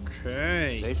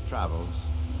 Okay. Safe travels.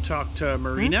 Talk to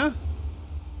Marina.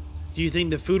 Do you think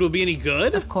the food will be any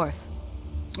good? Of course.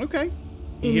 Okay.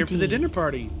 You here for the dinner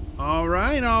party? All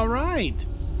right, all right.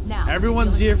 Now,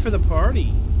 Everyone's here for the party.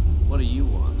 What do you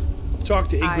want? Talk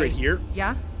to Ygritte here.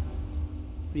 Yeah?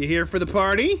 You here for the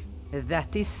party?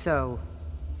 That is so.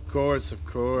 Of course, of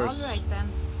course. all right then.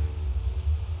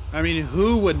 I mean,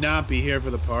 who would not be here for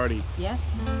the party? Yes?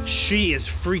 She is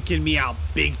freaking me out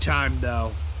big time,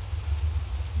 though.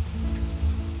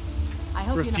 I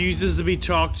hope Refuses to be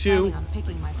talked you're to. not planning on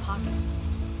picking my pocket.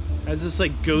 Has this,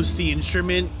 like, ghosty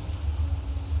instrument.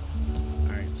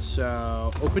 Alright,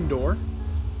 so... Open door.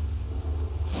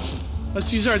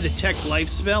 Let's use our detect life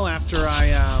spell after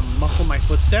I muffle my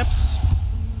footsteps.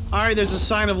 Alright, there's a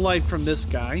sign of life from this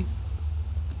guy.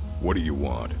 What do you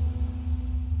want?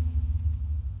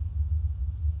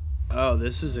 Oh,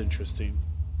 this is interesting.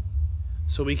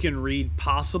 So we can read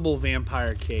possible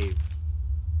vampire cave.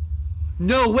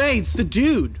 No way, it's the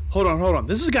dude. Hold on, hold on.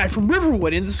 This is a guy from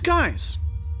Riverwood in disguise.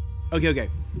 Okay, okay.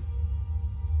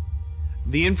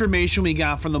 The information we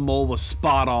got from the mole was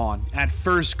spot on. At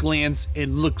first glance, it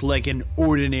looked like an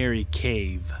ordinary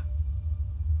cave.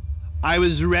 I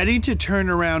was ready to turn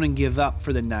around and give up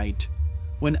for the night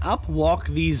when up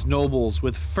walked these nobles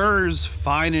with furs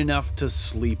fine enough to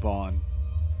sleep on.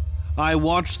 I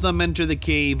watched them enter the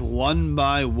cave one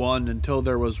by one until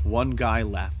there was one guy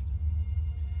left.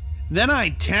 Then I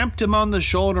tapped him on the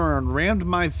shoulder and rammed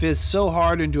my fist so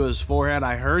hard into his forehead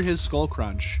I heard his skull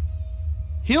crunch.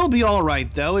 He'll be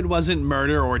alright though, it wasn't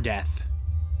murder or death.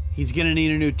 He's gonna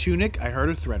need a new tunic, I heard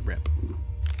a thread rip.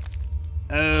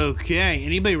 Okay,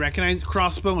 anybody recognize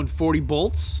crossbow and 40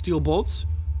 bolts, steel bolts?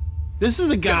 This is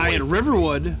the guy at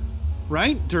Riverwood,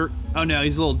 right? Oh no,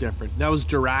 he's a little different. That was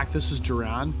Dirac, this was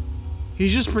Duran.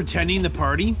 He's just pretending to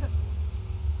party.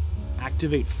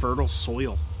 Activate fertile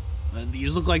soil.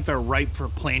 These look like they're ripe for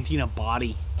planting a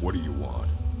body. What do you want?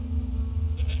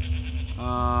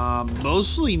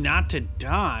 Mostly not to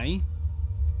die.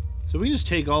 So we can just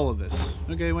take all of this.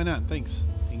 Okay, why not? Thanks.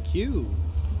 Thank you.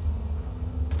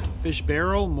 Fish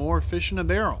barrel, more fish in a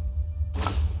barrel.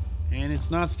 And it's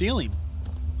not stealing.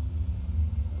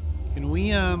 Can we,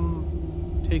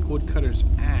 take woodcutter's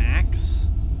axe?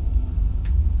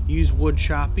 Use wood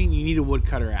chopping? You need a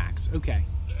woodcutter axe. Okay.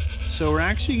 So we're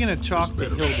actually gonna talk to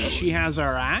Hildy. She has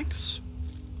our axe.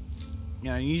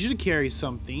 Yeah, I need you to carry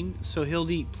something. So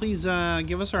Hildy, please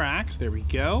give us our axe. There we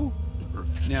go.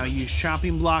 Now use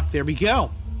chopping block. There we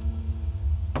go.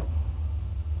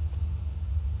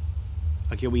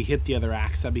 Okay, we hit the other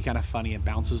axe. That'd be kind of funny. It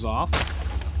bounces off.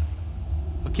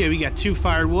 Okay, we got 2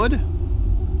 firewood.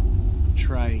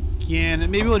 Try again.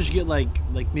 And maybe we'll just get like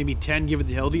maybe 10. Give it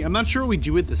to Hildy. I'm not sure what we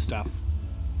do with this stuff.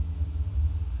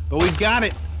 But we got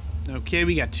it. Okay,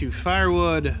 we got 2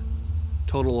 firewood.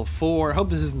 Total of 4.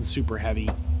 Hope this isn't super heavy.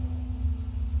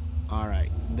 Alright.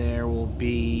 There will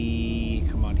be...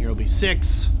 Come on, here will be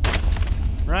 6.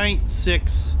 Right?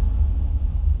 6.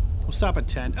 We'll stop at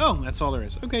 10. Oh, that's all there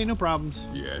is. Okay, no problems.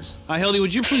 Yes. Hildy,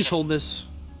 would you please hold this?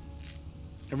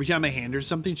 Every time I hand her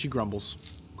something, she grumbles.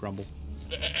 Grumble.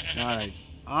 Alright.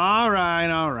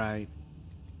 Alright, alright.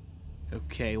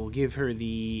 Okay, we'll give her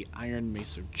the Iron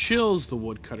Mace of Chills, the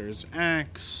Woodcutter's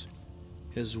Axe,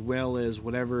 as well as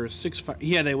whatever, 6, 5...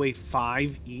 Yeah, they weigh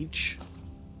 5 each.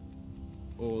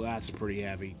 Oh, that's pretty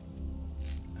heavy.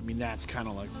 I mean, that's kind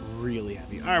of like really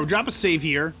heavy. Alright, we'll drop a save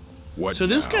here. What so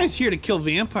this now? guy's here to kill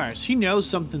vampires. He knows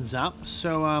something's up,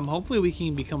 so hopefully we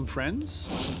can become friends.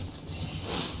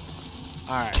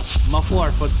 Alright, muffle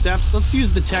our footsteps. Let's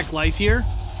use the tech life here.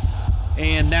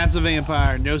 And that's a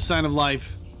vampire. No sign of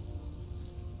life.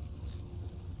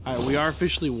 Alright, we are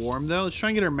officially warm though. Let's try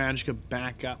and get our magicka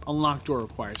back up. Unlock door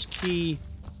requires key.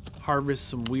 Harvest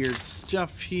some weird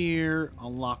stuff here.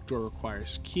 Unlock door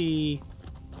requires key.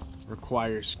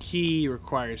 Requires key.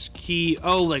 Requires key.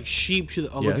 Oh, like sheep to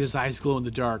the... Oh, look at his eyes glow in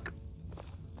the dark.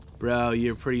 Bro,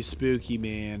 you're pretty spooky,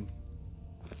 man.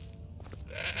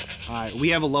 Alright,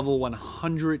 we have a level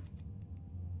 100.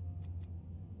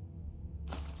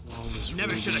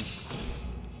 Never should have.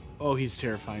 Oh, he's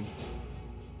terrifying.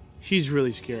 He's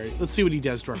really scary. Let's see what he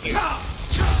does to our face.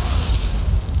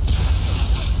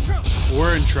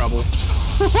 We're in trouble.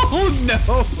 Oh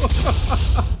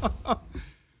no!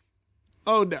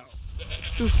 Oh no!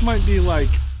 This might be like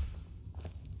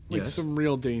some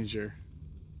real danger.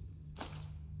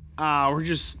 We're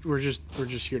just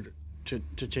here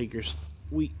to take your.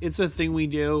 It's a thing we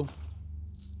do.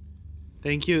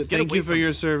 Thank you, thank you for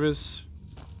your service.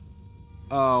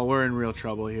 Oh, we're in real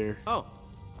trouble here. Oh.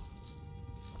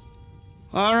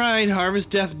 All right, harvest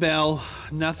death bell.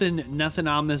 Nothing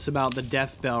ominous about the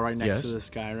death bell right next to this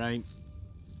guy, right?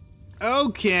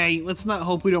 Okay, let's not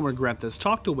hope we don't regret this.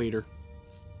 Talk to waiter.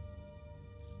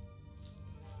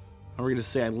 And we're gonna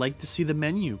say, I'd like to see the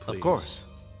menu, please. Of course.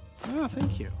 Oh,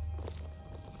 thank you.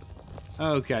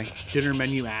 Okay, dinner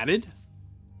menu added.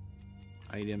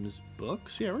 Items,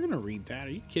 books. Yeah, we're gonna read that.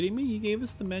 Are you kidding me? You gave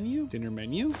us the menu? Dinner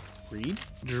menu. Read.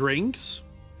 Drinks.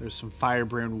 There's some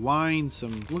firebrand wine,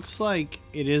 looks like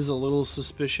it is a little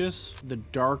suspicious. The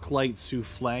Dark Light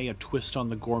Souffle, a twist on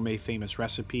the gourmet famous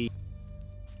recipe.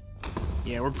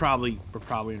 Yeah, we're probably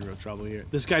in real trouble here.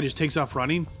 This guy just takes off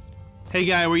running. Hey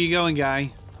guy, where you going,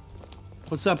 guy?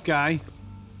 What's up, guy?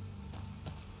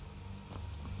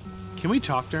 Can we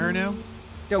talk to her now?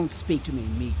 Don't speak to me,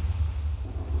 meat.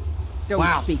 Don't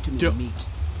speak to me, meat.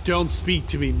 Don't speak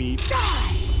to me, meat.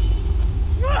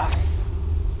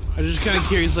 I'm just kind of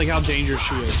curious, like, how dangerous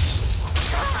she is.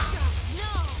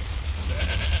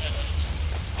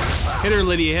 Hit her,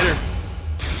 Lydia, hit her.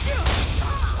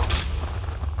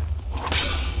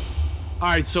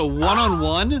 Alright, so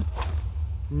one-on-one,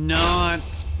 not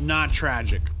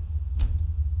tragic.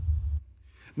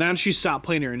 Now that she stopped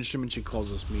playing her instrument, she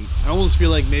calls us meat. I almost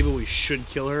feel like maybe we should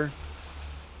kill her.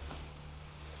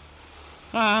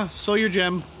 Stole your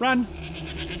gem. Run.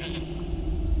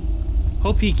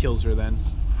 Hope he kills her then.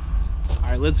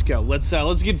 Alright, let's go. Let's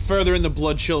get further in the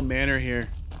Bloodchill Manor here.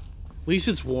 At least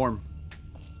it's warm.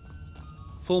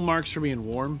 Full marks for being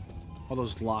warm. All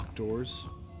those locked doors.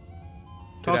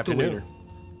 Talk to afternoon. waiter.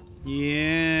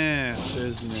 Yes,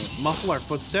 isn't it? Muffle our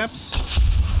footsteps.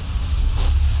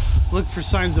 Look for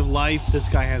signs of life. This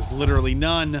guy has literally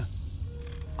none.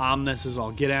 Ominous is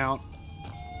all get out.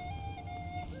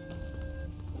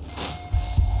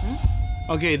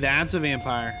 Okay, that's a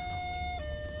vampire.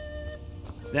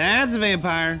 That's a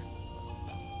vampire.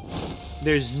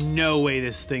 There's no way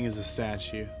this thing is a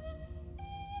statue.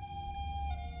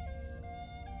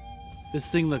 This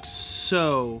thing looks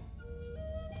so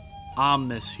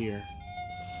ominous here.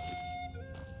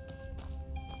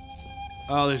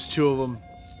 Oh, there's two of them.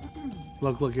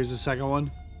 Look, here's the second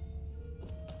one.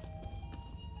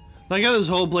 Like how this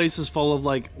whole place is full of,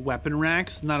 like, weapon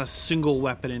racks. Not a single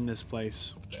weapon in this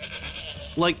place.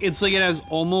 Like, it's like it has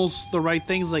almost the right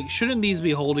things. Like, shouldn't these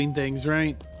be holding things,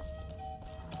 right?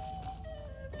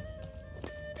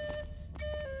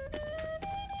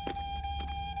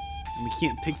 And we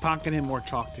can't pickpocket him or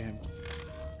talk to him.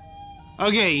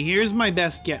 Okay, here's my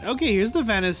best get. Okay, here's the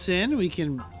venison. We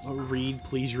can read.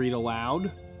 Please read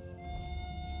aloud.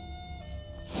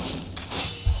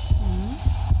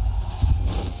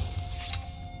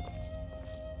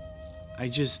 I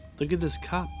just... Look at this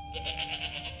cup.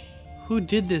 Who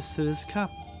did this to this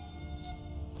cup?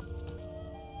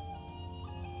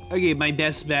 Okay, my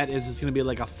best bet is it's going to be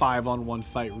like a 5-on-1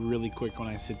 fight really quick when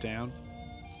I sit down.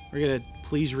 We're going to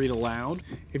please read aloud.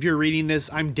 If you're reading this,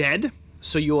 I'm dead,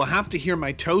 so you will have to hear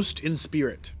my toast in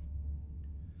spirit.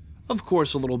 Of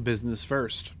course, a little business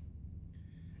first.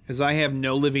 As I have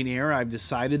no living heir, I've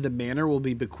decided the manor will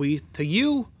be bequeathed to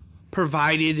you,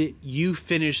 provided you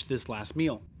finish this last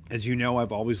meal. As you know,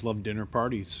 I've always loved dinner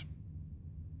parties.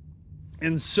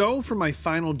 And so, for my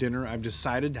final dinner, I've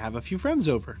decided to have a few friends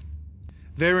over.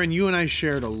 Varen, you and I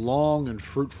shared a long and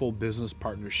fruitful business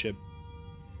partnership.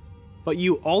 But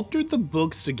you altered the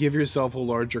books to give yourself a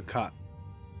larger cut.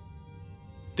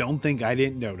 Don't think I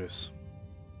didn't notice.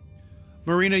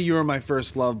 Marina, you are my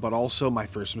first love, but also my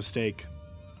first mistake.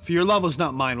 For your love was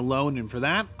not mine alone, and for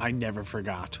that, I never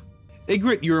forgot.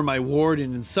 Ygritte, you are my ward,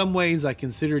 and in some ways I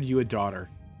considered you a daughter.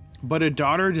 But a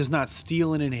daughter does not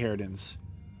steal an inheritance.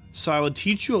 So I will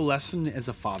teach you a lesson as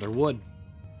a father would.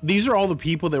 These are all the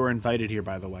people that were invited here,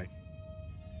 by the way.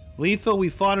 Lethal, we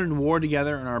fought in war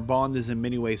together and our bond is in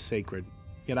many ways sacred.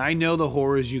 Yet I know the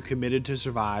horrors you committed to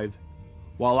survive.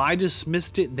 While I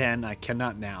dismissed it then, I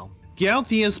cannot now.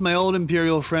 Galtius, my old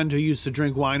imperial friend who used to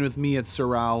drink wine with me at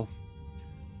Sorrel.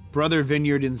 Brother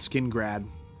Vineyard in Skingrad.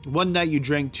 One night you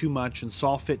drank too much and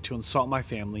saw fit to insult my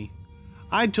family.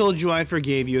 I told you I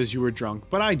forgave you as you were drunk,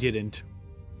 but I didn't.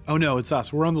 Oh no, it's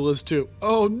us. We're on the list too.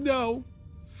 Oh no.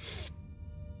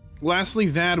 Lastly,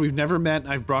 Vadd, we've never met.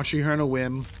 I've brought you here on a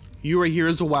whim. You are here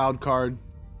as a wild card.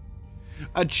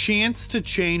 A chance to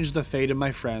change the fate of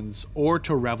my friends, or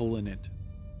to revel in it.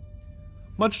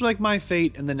 Much like my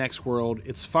fate in the next world,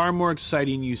 it's far more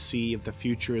exciting, you see, if the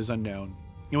future is unknown.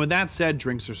 And with that said,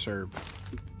 drinks are served.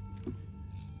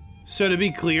 So to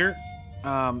be clear,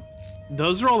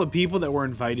 those are all the people that were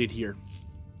invited here.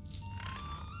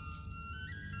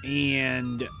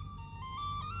 And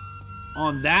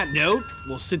on that note,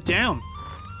 we'll sit down.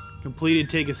 Completed,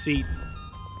 take a seat.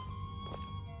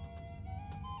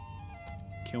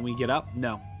 Can we get up?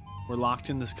 No. We're locked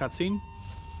in this cutscene.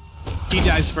 He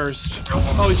dies first.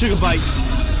 Oh, he took a bite.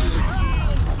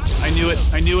 I knew it.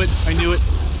 I knew it. I knew it.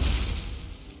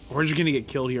 We're just gonna get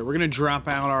killed here. We're gonna drop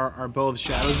out our bow of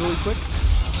shadows really quick.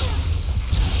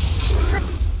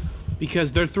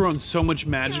 Because they're throwing so much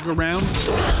magic around.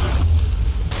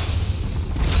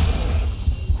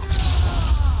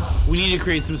 We need to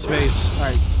create some space.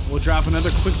 Alright, we'll drop another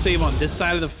quick save on this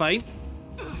side of the fight.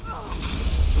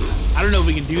 I don't know if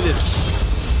we can do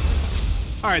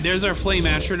this. Alright, there's our Flame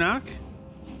Atronach.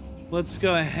 Let's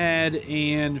go ahead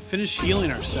and finish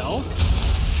healing ourselves.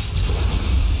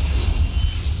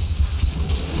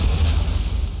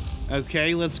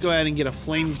 Okay, let's go ahead and get a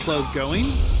Flame Cloak going.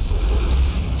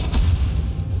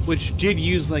 Which did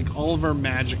use like all of our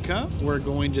magicka. We're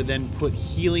going to then put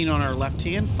healing on our left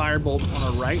hand, firebolt on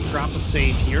our right, drop a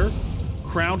save here,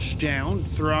 crouch down,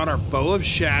 throw out our bow of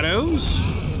shadows.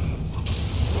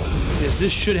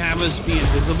 This should have us be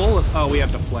invisible. Oh, we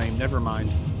have the flame, never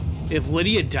mind. If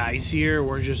Lydia dies here,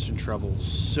 we're just in trouble.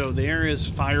 So there is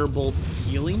firebolt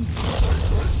healing.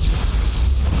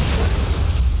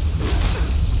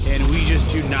 And we just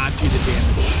do not do the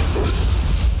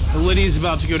damage. Lydia's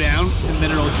about to go down, and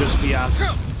then it'll just be us.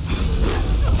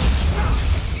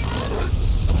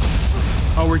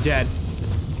 Oh, we're dead.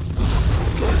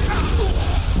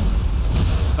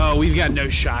 Oh, we've got no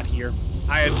shot here.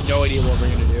 I have no idea what we're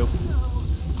gonna do.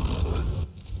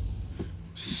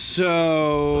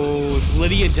 So, if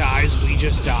Lydia dies, we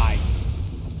just die.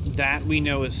 That we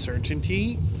know is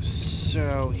certainty.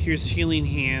 So here's Healing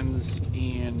Hands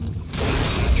and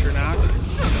Atronach.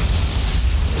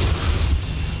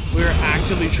 We're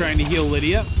actively trying to heal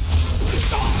Lydia.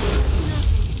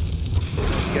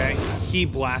 Okay, he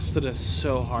blasted us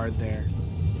so hard there.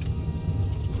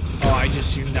 Oh, I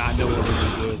just do not know what we're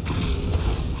gonna do.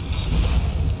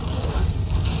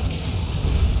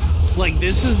 Like,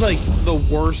 this is like the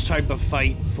worst type of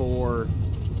fight for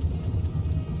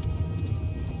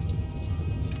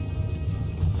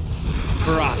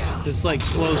us. This like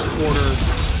close quarter.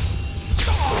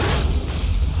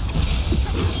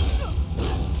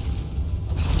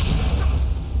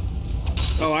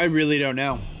 Oh, I really don't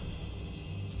know.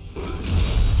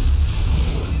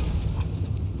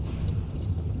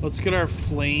 Let's get our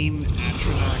Flame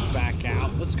Atronach back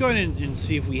out. Let's go ahead and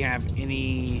see if we have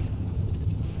any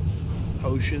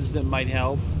potions that might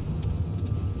help.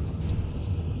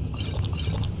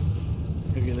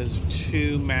 Okay, there's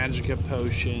 2 Magicka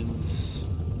potions.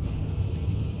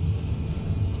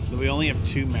 Do we only have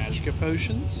 2 Magicka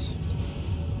potions?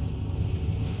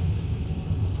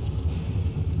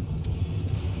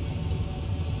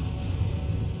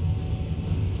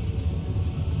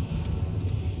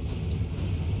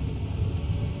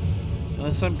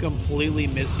 Unless I'm completely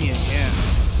missing again.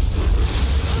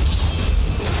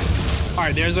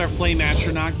 Alright, there's our Flame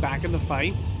Atronach back in the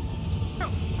fight.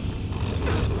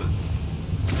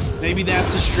 Maybe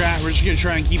that's the strat. We're just gonna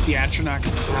try and keep the Atronach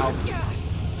out.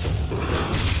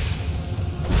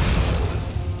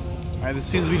 Alright, this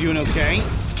seems to be doing okay.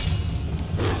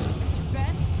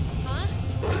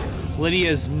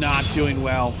 Lydia's not doing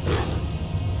well.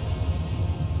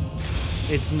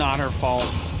 It's not her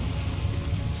fault.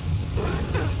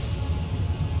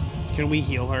 Can we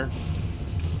heal her?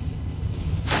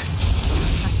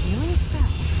 A healing spell?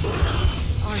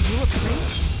 Are you a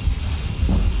priest?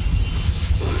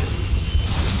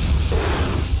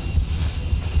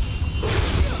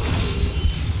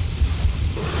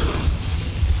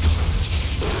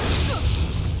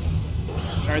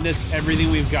 Alright, that's everything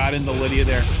we've got in the Lydia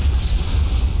there.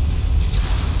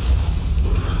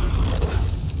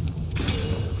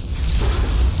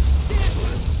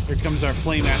 Here comes our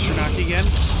Flame Atronach again.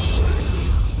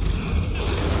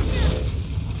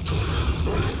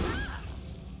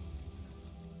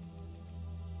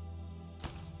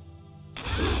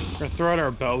 We're gonna throw out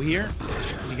our bow here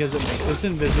because it makes us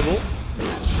invisible.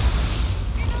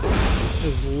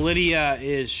 Because Lydia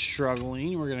is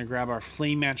struggling, we're gonna grab our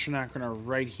Flame Atronach on our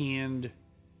right hand,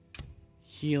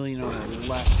 healing on our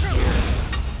left here.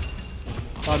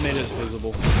 Oh, it made us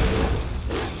visible.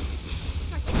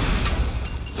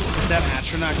 That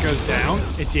Atronach goes down.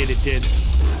 It did.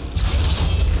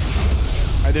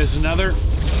 Alright, there's another.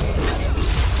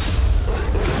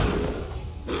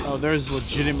 Oh, there's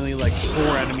legitimately like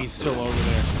 4 enemies still over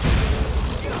there.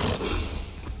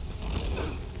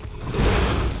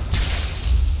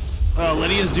 Oh,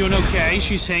 Lydia's doing okay.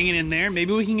 She's hanging in there.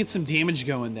 Maybe we can get some damage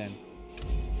going then.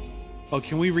 Oh,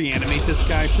 can we reanimate this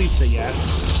guy? Please say yes.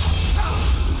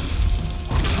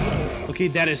 Okay,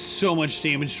 that is so much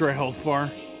damage to our health bar.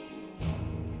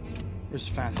 Where's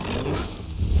fast healing?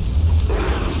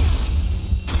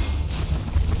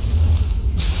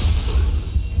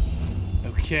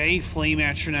 Okay, Flame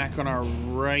Atronach on our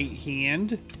right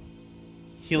hand.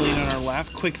 Healing on our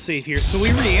left. Quick save here. So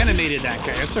we reanimated that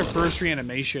guy. That's our first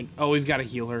reanimation. Oh, we've got to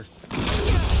heal her.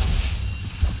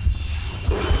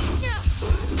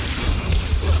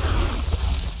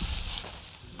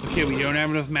 Okay, we don't have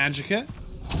enough Magicka.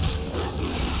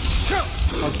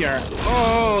 Okay, alright.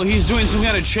 Oh, he's doing some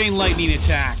kind of chain lightning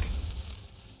attack.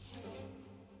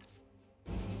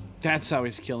 That's how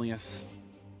he's killing us.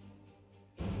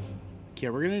 Okay,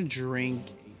 we're gonna drink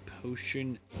a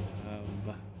potion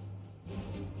of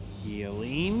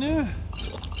healing.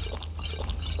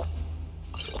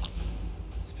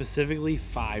 Specifically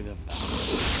 5 of them.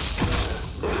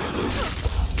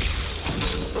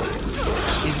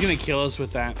 He's gonna kill us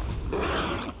with that.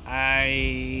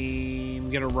 I'm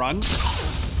gonna run.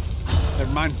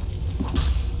 Never mind.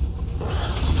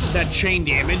 That chain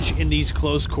damage in these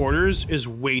close quarters is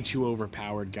way too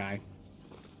overpowered, guy.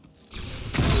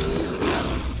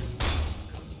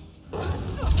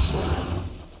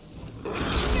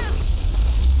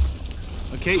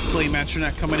 Okay, Flame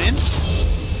Atronach coming in.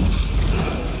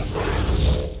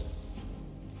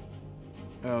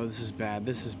 Oh, this is bad.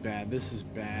 This is bad. This is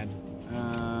bad.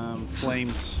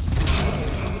 Flames.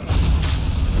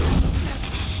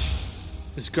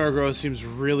 This gargoyle seems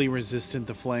really resistant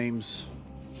to flames.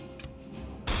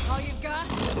 All you got?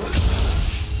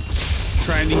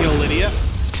 Trying to heal Lydia.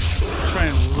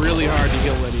 Trying really hard to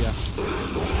heal Lydia.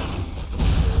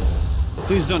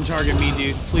 Please don't target me,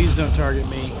 dude. Please don't target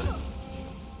me.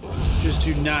 Just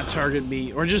do not target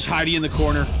me. Or just hide in the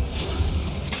corner.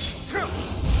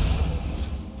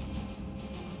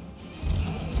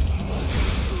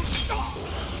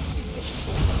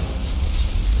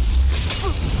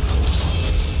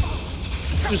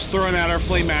 Just throwing out our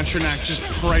flame atronach, just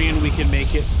praying we can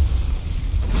make it.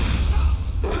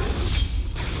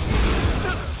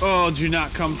 Oh, do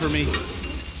not come for me.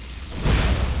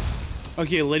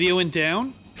 Okay, Lydia went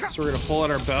down, so we're gonna pull out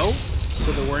our bow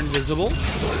so that we're invisible.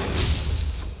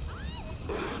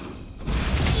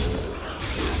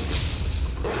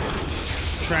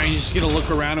 Try and just get a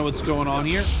look around at what's going on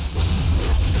here.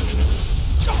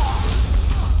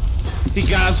 He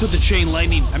got us with the chain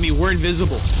lightning. I mean, we're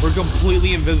invisible. We're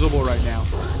completely invisible right now.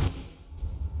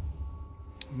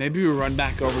 Maybe we run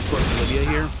back over towards Lydia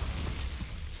here.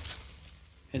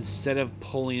 Instead of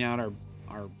pulling out our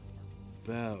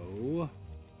bow.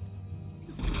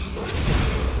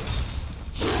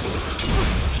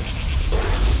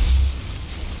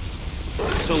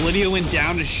 So Lydia went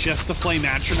down. It's just the flame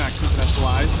atronach keeping us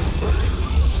alive.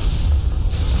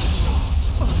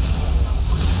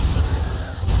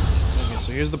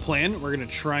 So here's the plan. We're gonna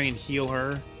try and heal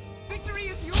her. Victory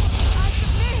is yours. I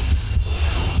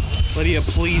submit. Lydia,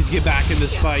 please get back in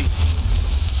this fight.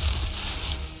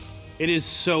 It is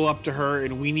so up to her,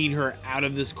 and we need her out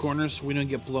of this corner so we don't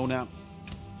get blown up.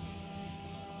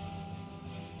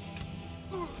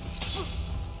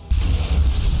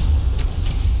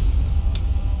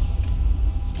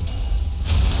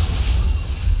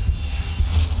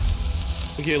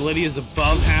 Okay, Lydia's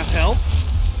above half health.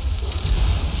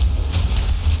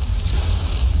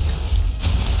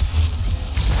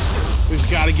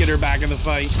 We've got to get her back in the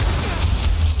fight.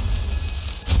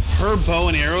 Her bow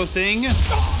and arrow thing,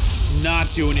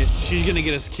 not doing it. She's gonna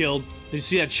get us killed. Did you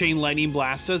see that chain lightning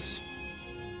blast us?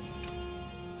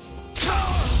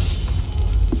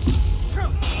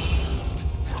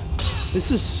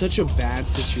 This is such a bad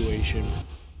situation.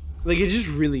 Like, it just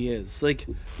really is. Like,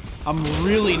 I'm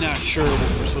really not sure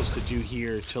what we're supposed to do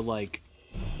here to, like,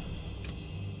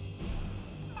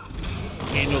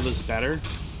 handle this better.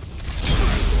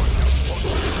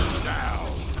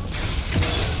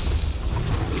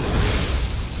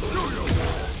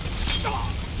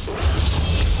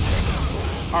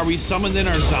 Are we summoning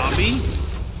our zombie?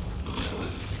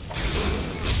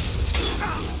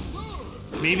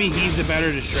 Maybe he's a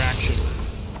better distraction.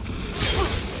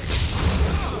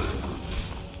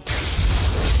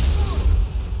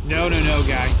 No, no, no,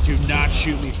 guy. Do not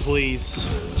shoot me, please.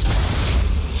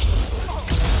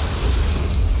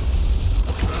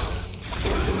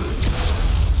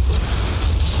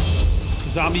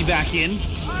 Zombie back in.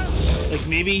 Like,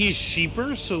 maybe he's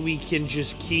cheaper, so we can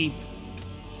just keep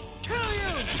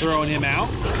throwing him out.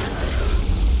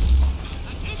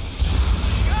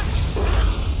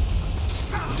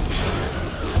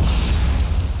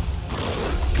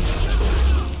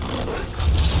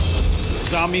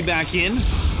 Zombie back in.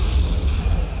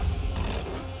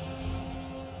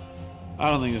 I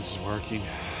don't think this is working.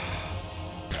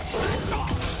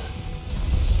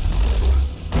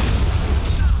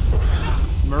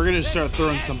 We're gonna start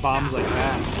throwing some bombs like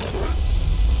that.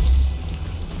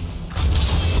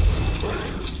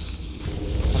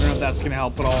 I don't know if that's gonna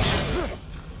help at all.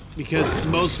 Because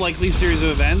most likely series of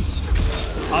events,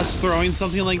 us throwing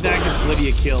something like that gets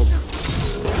Lydia killed.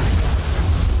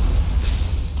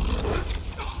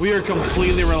 We are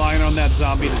completely relying on that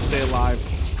zombie to stay alive.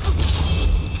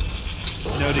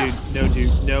 No, dude. No,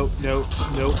 dude. No, no,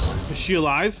 no. Is she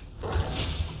alive?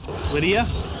 Lydia?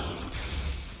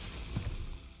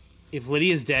 If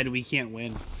Lydia's dead, we can't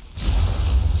win.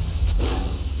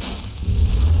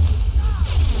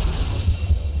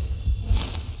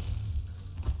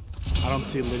 I don't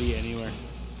see Lydia anywhere.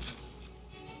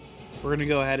 We're gonna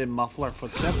go ahead and muffle our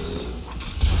footsteps.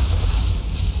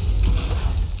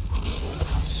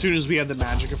 As soon as we have the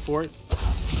magicka for it.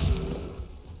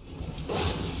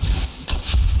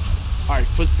 Alright,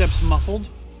 footsteps muffled.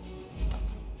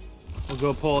 We'll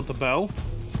go pull out the bow.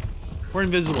 We're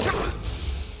invisible.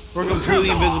 We're completely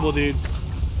invisible, dude.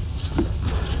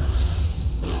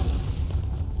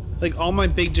 Like, all my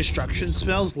big destruction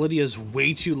spells, Lydia's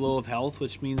way too low of health,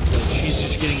 which means that she's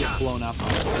just gonna get blown up.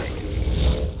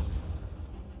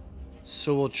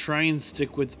 So we'll try and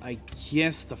stick with, I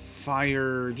guess, the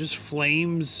fire, just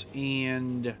flames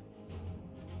and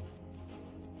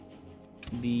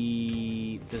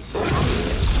this.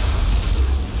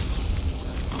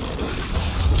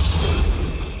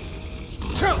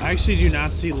 I actually do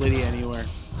not see Lydia anywhere.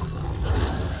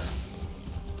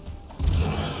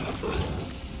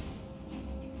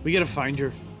 We gotta find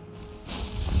her.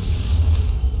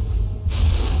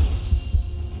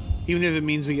 Even if it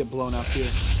means we get blown up here.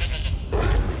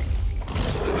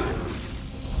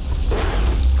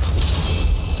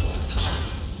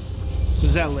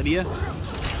 Was that Lydia?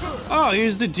 Oh,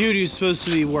 here's the dude who's supposed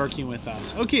to be working with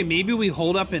us. Okay, maybe we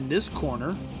hold up in this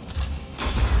corner.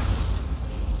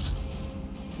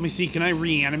 Let me see, can I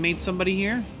reanimate somebody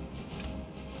here?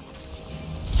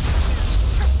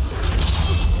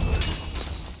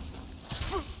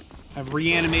 I've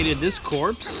reanimated this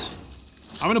corpse.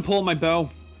 I'm gonna pull out my bow.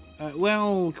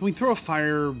 Well, can we throw a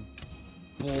fire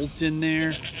bolt in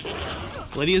there?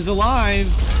 Lydia's alive.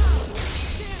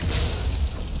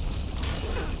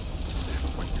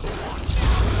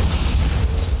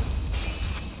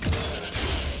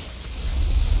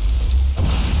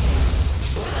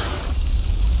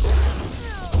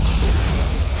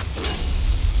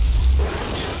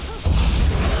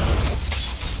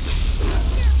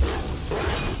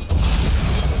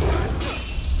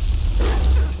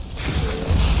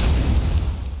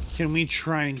 Can we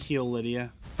try and heal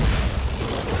Lydia?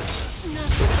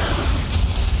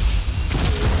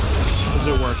 Is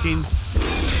it working?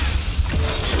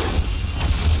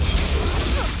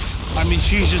 I mean,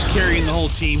 she's just carrying the whole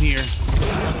team here.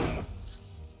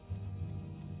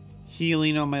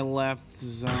 Healing on my left,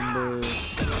 Zumber.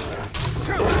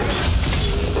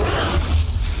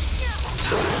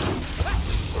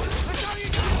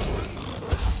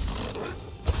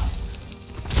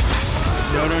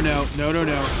 No, no, no, no, no,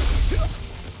 no.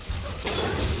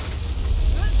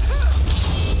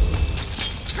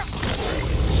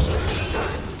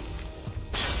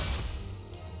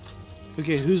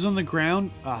 Okay, who's on the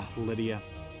ground? Ah, Lydia.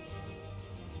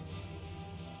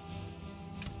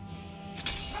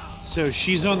 So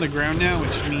she's on the ground now,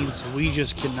 which means we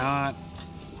just cannot.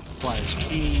 Flyer's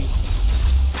key.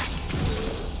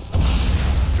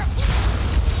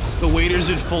 The waiter's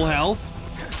at full health.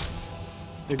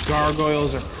 The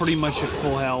gargoyles are pretty much at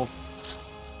full health.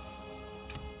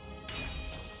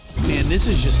 Man, this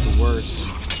is just the worst.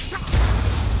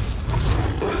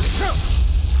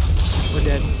 We're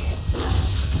dead.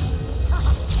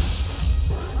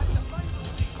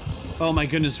 Oh my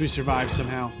goodness, we survived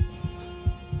somehow.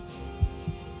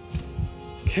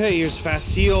 Okay, here's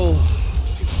fast heal.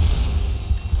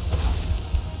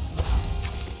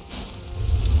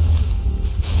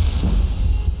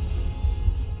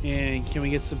 And can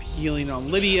we get some healing on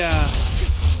Lydia? A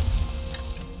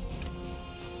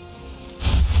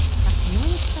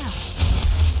healing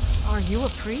spell? Are you a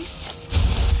priest?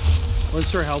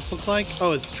 What's her health look like?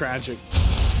 Oh, it's tragic.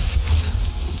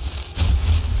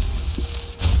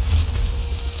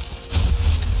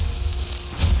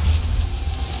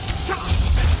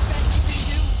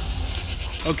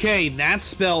 Okay, that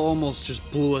spell almost just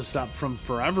blew us up from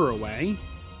forever away.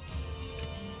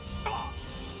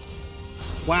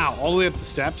 Wow, all the way up the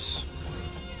steps.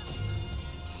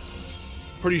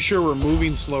 Pretty sure we're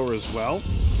moving slower as well.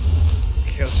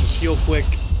 Okay, let's just heal quick.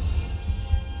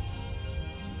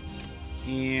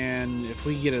 And if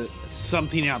we get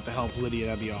something out to help Lydia,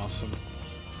 that'd be awesome.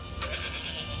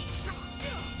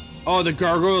 Oh, the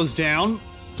gargoyle's down?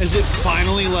 Is it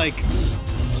finally like...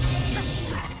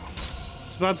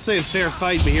 I was about to say a fair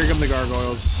fight, but here come the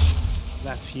gargoyles.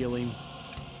 That's healing.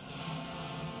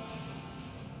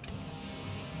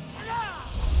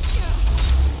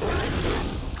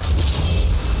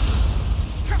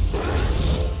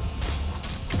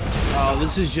 Oh,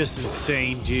 this is just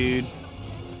insane, dude.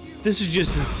 This is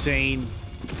just insane.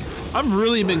 I've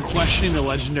really been questioning the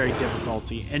legendary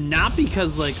difficulty. And not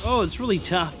because, like, oh, it's really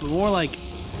tough, but more like,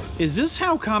 is this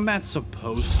how combat's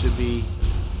supposed to be?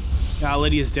 Ah,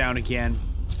 Lydia's down again.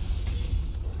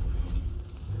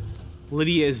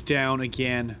 Lydia is down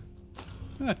again.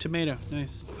 Ah, tomato.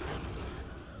 Nice.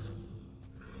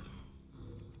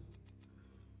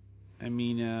 I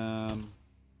mean,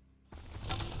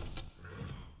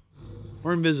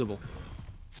 we're invisible.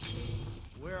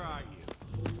 Where are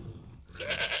you?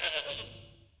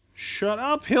 Shut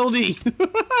up, Hildy!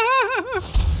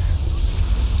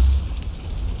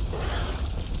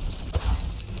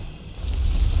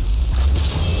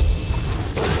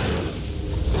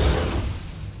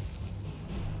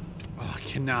 Oh, I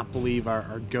cannot believe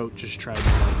our goat just tried to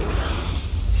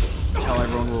tell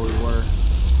everyone where we were.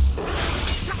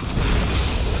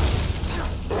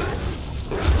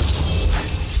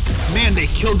 Man, they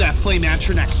killed that flame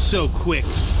Atronax so quick.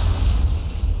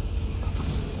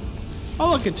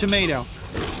 Oh, look, a tomato.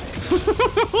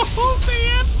 Oh,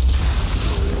 man.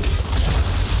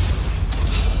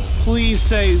 Please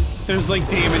say there's, like,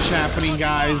 damage happening,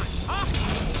 guys.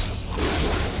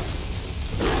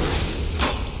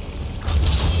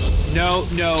 No,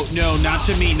 no, no, not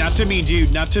to me,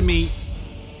 dude, not to me.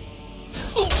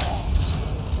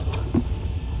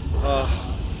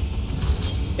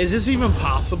 Is this even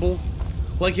possible?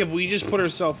 Like, if we just put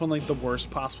ourselves in, like, the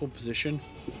worst possible position?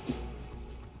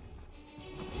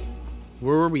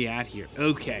 Where were we at here?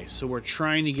 Okay, so we're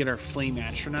trying to get our Flame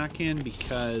Atronach in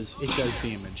because it does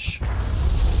damage.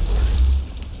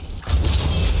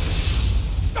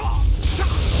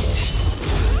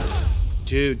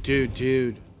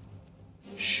 Dude.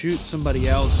 Shoot somebody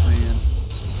else, man.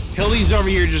 Hildy's over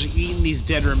here just eating these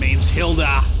dead remains.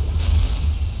 Hilda!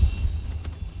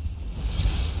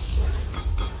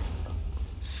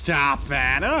 Stop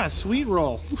that. Ah, sweet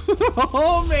roll.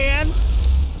 Oh, man.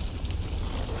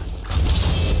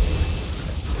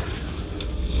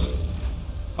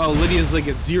 Oh, Lydia's like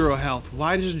at 0 health.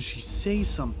 Why doesn't she say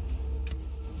something?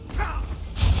 My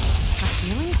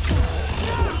feelings good.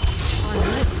 Are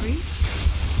you a priest?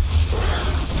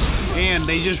 And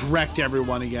they just wrecked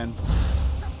everyone again.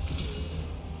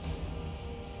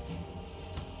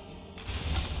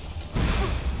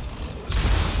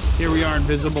 Here we are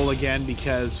invisible again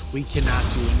because we cannot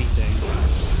do anything.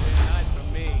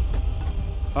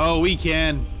 Oh, we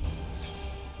can.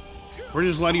 We're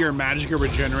just letting our magicka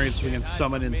regenerate so we can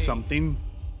summon in something.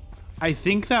 I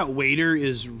think that waiter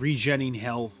is regenning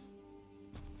health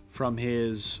from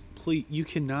his... Please, you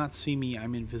cannot see me.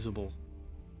 I'm invisible.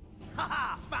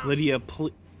 Lydia,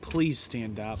 please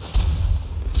stand up.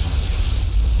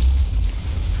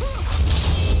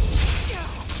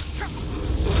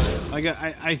 Like,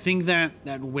 I think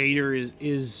that waiter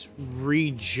is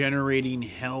regenerating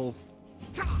health.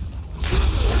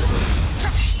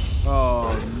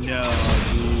 Oh no,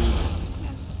 dude.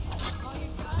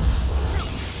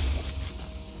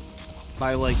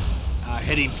 By like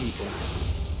hitting people.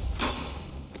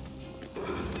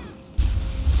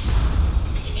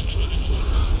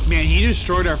 Man, he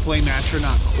destroyed our Flame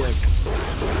Atronach quick.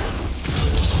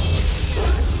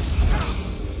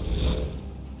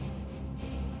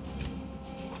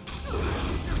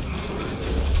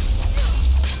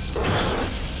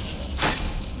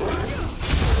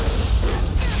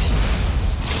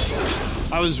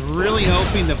 I was really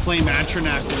hoping the Flame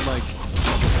Atronach would, like,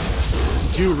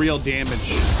 do real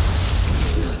damage.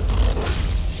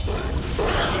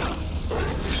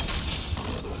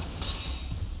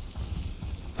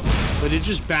 But it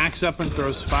just backs up and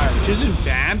throws fire, which isn't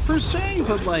bad per se,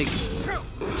 but, like...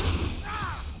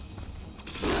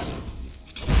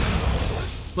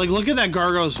 Like, look at that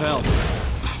Gargoyle's health.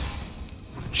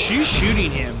 She's shooting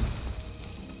him.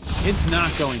 It's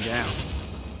not going down.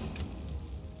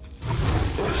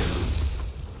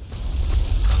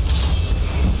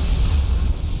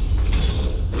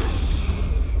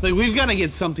 Like, we've got to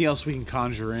get something else we can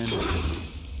conjure in.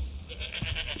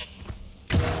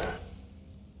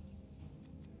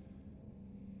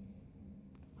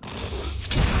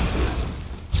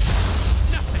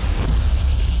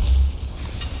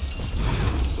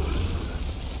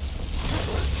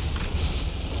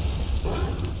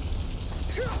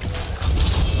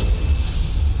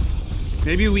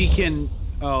 Maybe we can...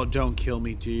 Oh, don't kill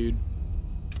me, dude.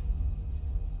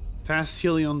 Fast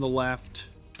healing on the left.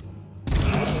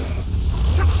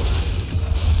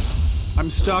 I'm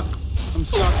stuck.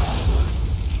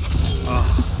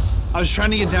 I was trying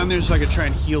to get down there so I could try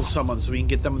and heal someone so we can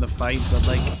get them in the fight, but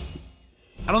like,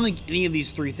 I don't think any of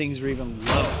these three things are even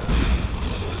low.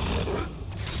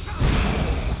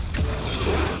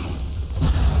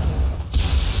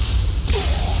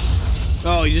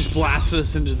 Oh, he just blasted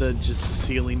us into the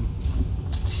ceiling.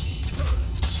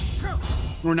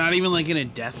 We're not even like in a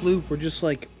death loop. We're just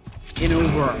like in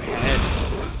over our head.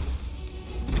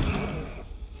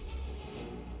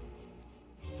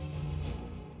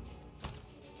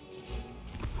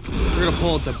 We're gonna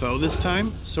pull out the bow this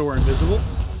time, so we're invisible.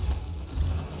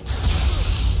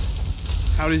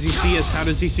 How does he see us? How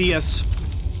does he see us?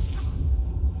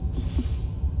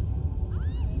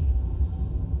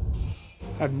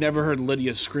 I've never heard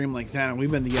Lydia scream like that, and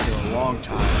we've been together a long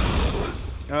time.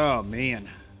 Oh, man.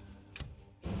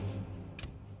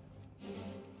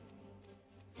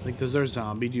 Like, does our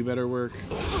zombie do better work?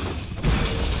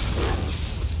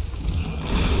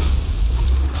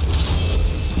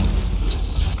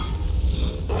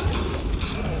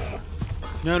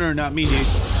 No, not me, dude.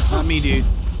 Not me, dude.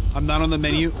 I'm not on the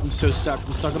menu. I'm so stuck.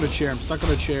 I'm stuck on a chair. I'm stuck on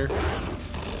a chair.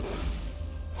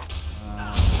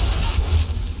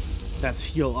 That's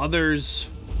heal others.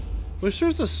 Wish there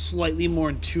was a slightly more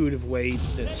intuitive way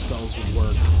that spells would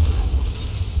work.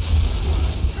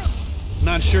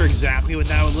 Not sure exactly what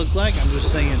that would look like. I'm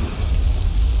just saying.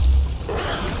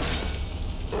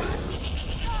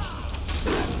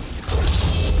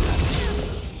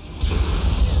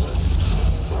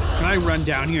 Can I run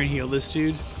down here and heal this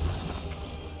dude?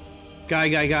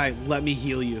 Guy, let me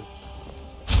heal you.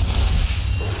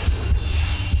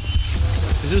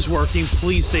 Is this working?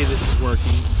 Please say this is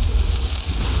working.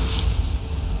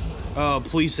 Oh,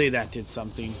 please say that did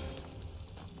something.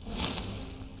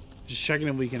 Just checking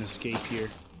if we can escape here.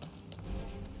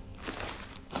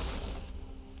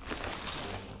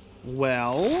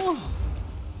 Well...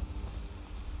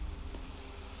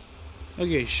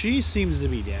 Okay, she seems to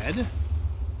be dead.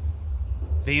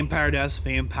 Vampire dust,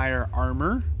 vampire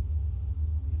armor.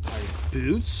 Vampire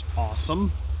boots,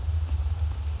 awesome.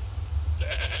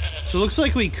 So it looks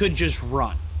like we could just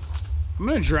run. I'm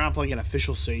gonna drop like an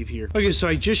official save here. Okay, so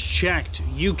I just checked.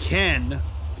 You can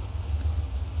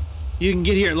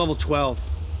get here at level 12.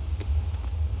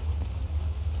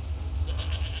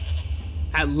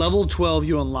 At level 12,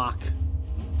 you unlock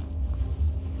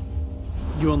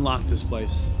this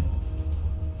place.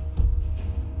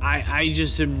 I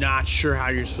just am not sure how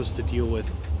you're supposed to deal with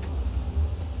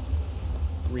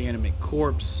reanimate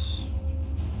corpse.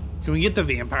 Can we get the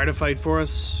vampire to fight for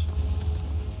us?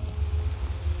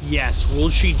 Yes. Will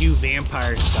she do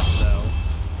vampire stuff though?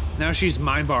 Now she's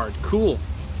mind barred. Cool.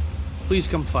 Please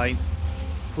come fight.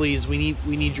 Please, we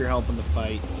need your help in the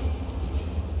fight.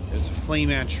 There's a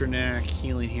flame at your neck.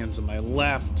 Healing hands on my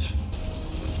left.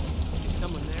 Is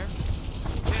someone there?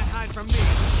 Can't hide from me.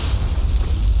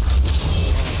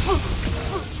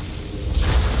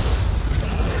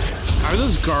 How are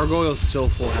those gargoyles still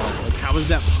full health? Like, how is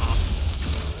that possible?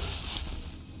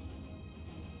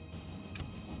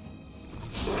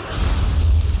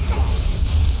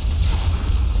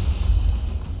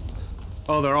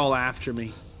 Oh, they're all after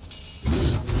me.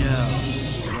 No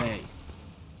way.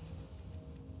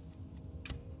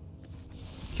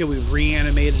 Okay, we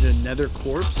reanimated another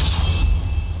corpse.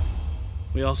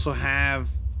 We also have...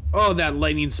 Oh, that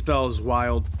lightning spell is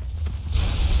wild.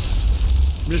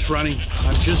 I'm just running.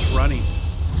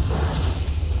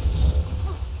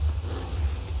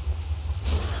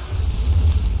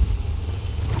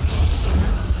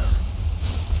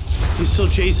 He's still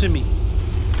chasing me.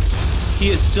 He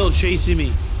is still chasing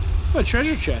me. Oh, a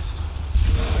treasure chest.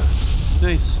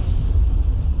 Nice.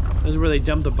 This is where they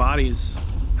dump the bodies.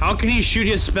 How can he shoot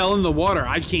his spell in the water?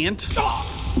 I can't.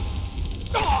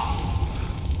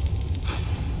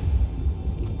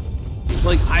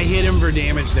 Like, I hit him for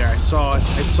damage there. I saw it.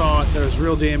 There was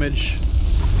real damage.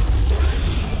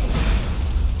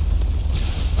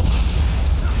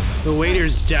 The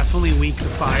waiter's definitely weak to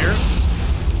fire.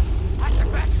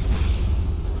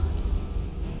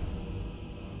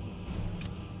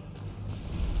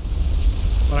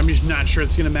 But I'm just not sure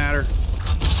it's gonna matter.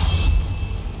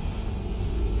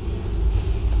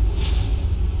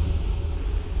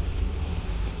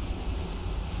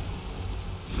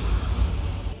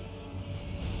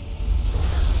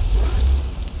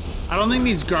 I don't think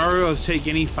these gargoyles take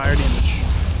any fire damage.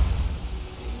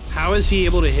 How is he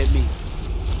able to hit me?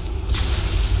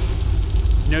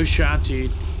 No shot,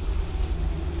 dude.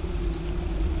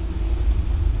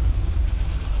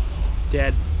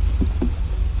 Dead.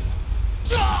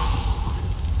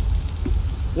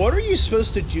 What are you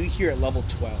supposed to do here at level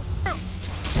 12?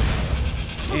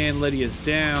 And Lydia's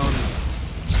down.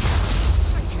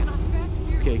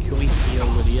 Okay, can we heal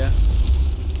Lydia?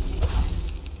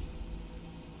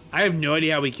 I have no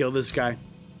idea how we kill this guy.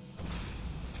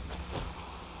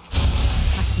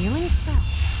 A healing spell?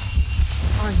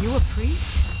 Are you a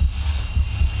priest?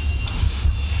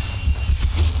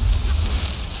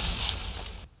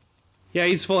 Yeah,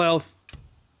 he's full health.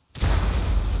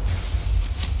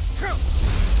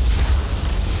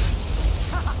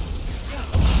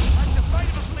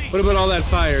 What about all that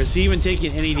fire? Is he even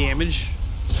taking any damage?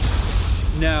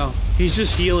 No, he's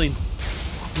just healing.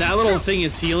 That little thing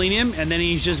is healing him, and then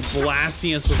he's just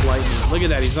blasting us with lightning. Look at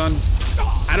that, he's on...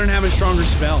 I don't have a stronger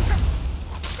spell.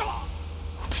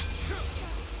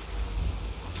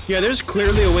 Yeah, there's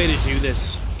clearly a way to do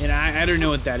this, and I don't know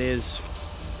what that is.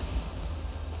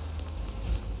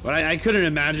 But I couldn't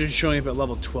imagine showing up at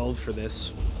level 12 for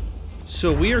this.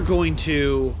 So we are going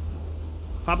to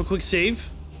pop a quick save.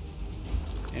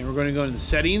 And we're going to go into the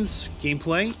settings,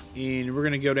 gameplay, and we're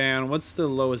going to go down, what's the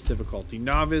lowest difficulty?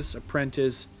 Novice,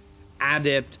 Apprentice,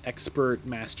 Adept, Expert,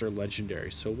 Master,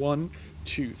 Legendary. So 1,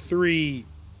 2, 3.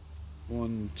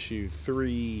 1, 2,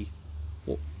 3.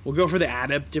 We'll go for the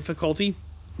Adept difficulty.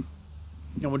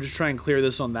 And we'll just try and clear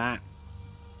this on that.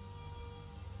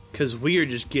 Because we are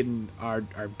just getting our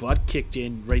butt kicked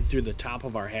in right through the top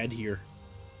of our head here.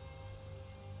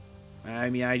 I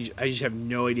mean, I just have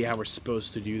no idea how we're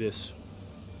supposed to do this.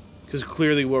 Because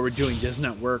clearly what we're doing does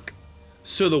not work.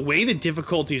 So the way the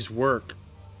difficulties work...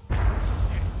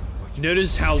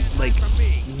 Notice how, like,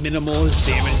 minimal his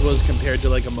damage was compared to,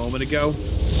 like, a moment ago?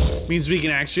 Means we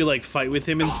can actually, like, fight with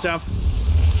him and stuff.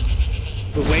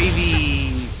 The way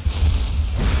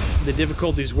the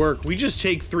difficulties work, we just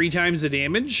take 3 times the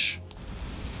damage,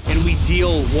 and we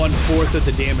deal 1/4 of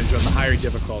the damage on the higher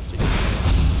difficulty.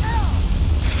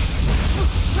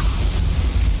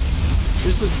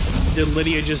 Did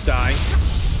Lydia just die?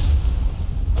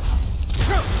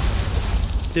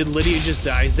 Did Lydia just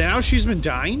die? Is that how she's been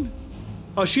dying?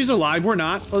 Oh, she's alive. We're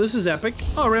not. Oh, this is epic.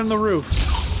 Oh, right on the roof.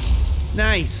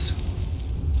 Nice.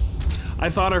 I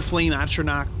thought our flame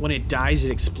Atronach, when it dies,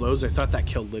 it explodes. I thought that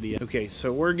killed Lydia. Okay,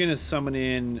 so we're gonna summon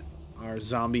in our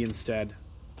zombie instead.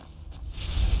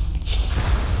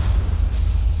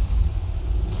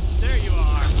 There you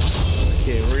are.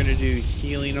 Okay, we're gonna do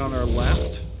healing on our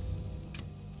left.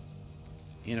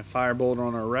 And a firebolt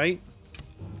on our right.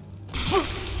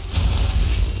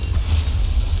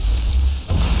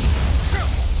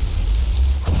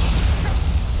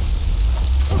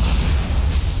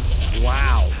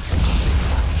 Wow.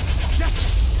 Just a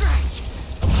stretch.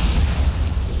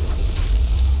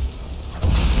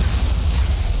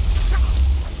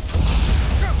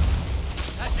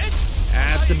 That's it.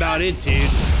 That's about it, dude.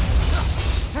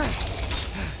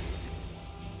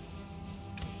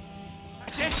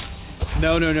 That's it.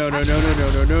 No, no, no, no, no, no,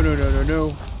 no, no, no, no, no, no,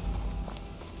 no.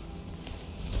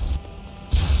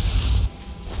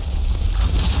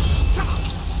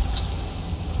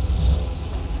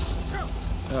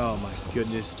 Oh my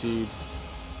goodness, dude.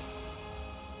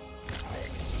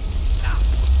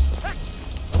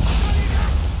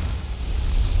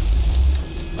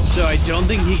 So I don't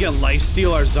think he can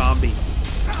lifesteal our zombie.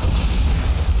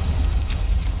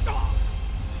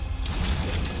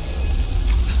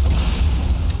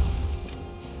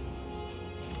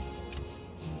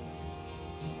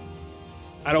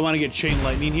 I don't want to get chain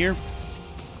lightning here.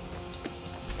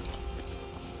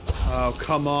 Oh,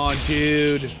 come on,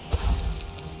 dude.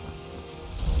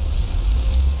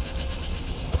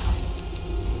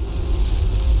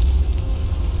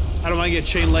 I don't want to get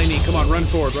chain lightning. Come on, run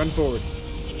forward, run forward.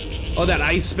 Oh, that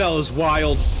ice spell is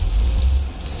wild.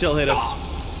 Still hit us.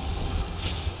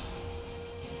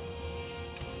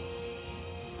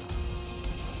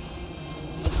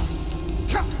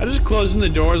 I'm just closing the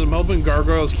doors. I'm hoping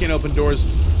gargoyles can't open doors.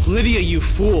 Lydia, you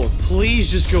fool. Please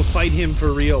just go fight him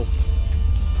for real.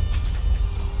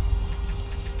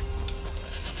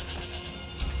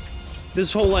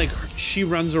 This whole, like, she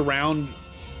runs around.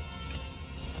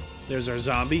 There's our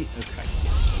zombie. Okay.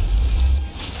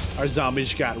 Our zombie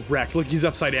just got wrecked. Look, he's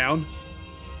upside down.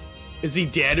 Is he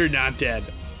dead or not dead?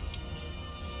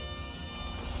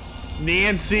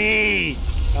 Nancy!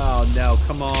 Oh, no.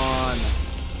 Come on.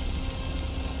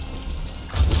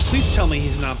 Please tell me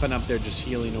he's not been up there just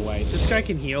healing away. This guy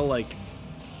can heal, like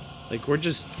we're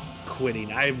just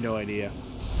quitting. I have no idea.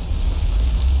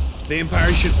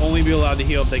 Vampires should only be allowed to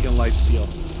heal if they can lifesteal.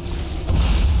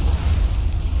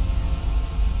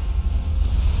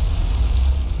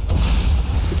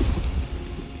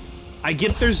 I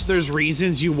get there's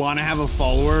reasons you want to have a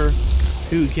follower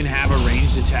who can have a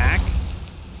ranged attack.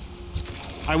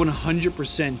 I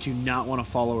 100% do not want a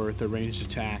follower with a ranged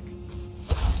attack.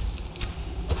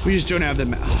 We just don't have the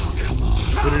oh, come on.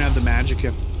 We don't have the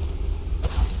magicka.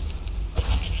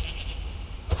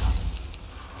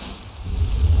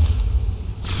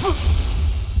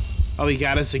 Oh, he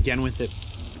got us again with it.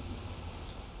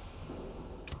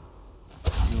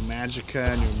 No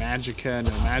magicka, no magicka,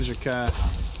 no magicka.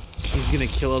 He's gonna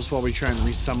kill us while we try and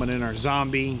resummon in our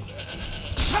zombie.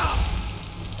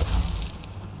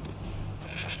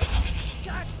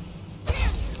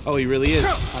 Oh, he really is.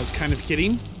 I was kind of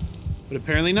kidding, but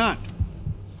apparently not.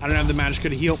 I don't have the magicka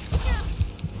to heal.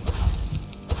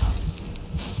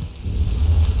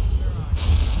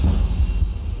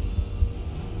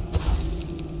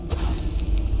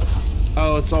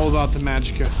 Oh, it's all about the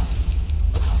magicka.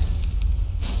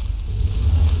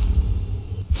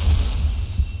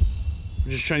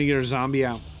 We're just trying to get our zombie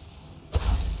out.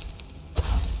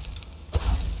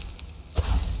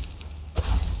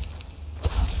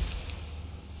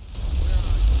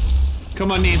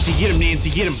 Come on, Nancy, get him,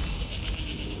 Nancy, get him.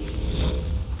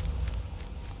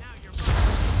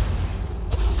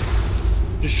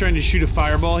 Just trying to shoot a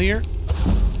fireball here.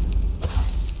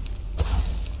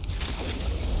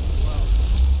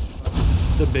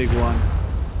 The big one.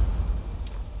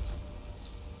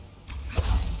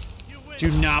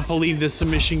 Do not believe this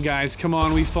submission, guys. Come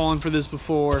on, we've fallen for this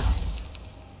before.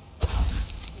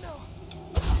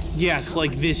 Yes,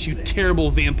 like this, you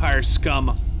terrible vampire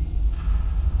scum.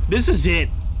 This is it.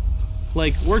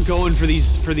 Like, we're going for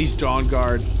these Dawn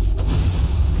Guard.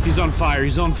 He's on fire.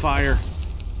 He's on fire.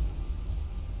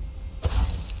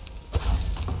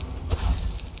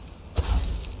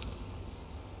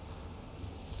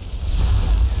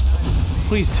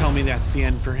 Please tell me that's the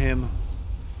end for him.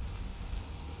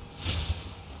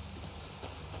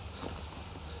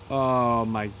 Oh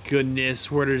my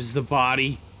goodness. Where is the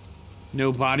body?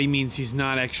 No body means he's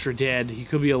not extra dead. He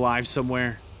could be alive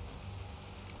somewhere.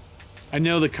 I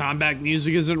know the combat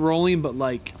music isn't rolling, but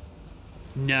like,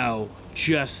 no.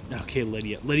 Just, okay,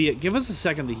 Lydia. Lydia, give us a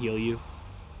second to heal you.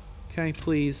 Okay,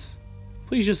 please.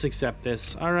 Please just accept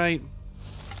this, alright?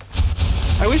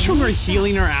 I wish when we're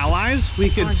healing our allies, we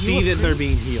could see that they're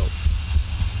being healed.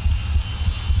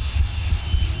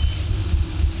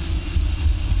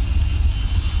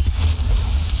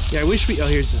 Yeah, I wish we... Oh,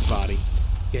 here's his body.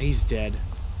 Yeah, he's dead.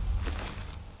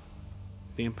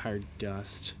 Vampire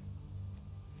dust.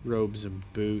 Robes and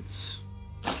boots.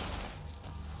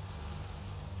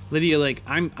 Lydia, like,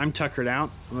 I'm tuckered out.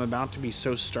 I'm about to be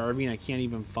so starving I can't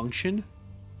even function.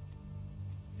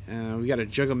 We got a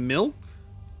jug of milk.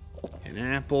 An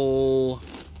apple.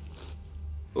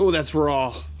 Oh, that's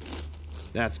raw.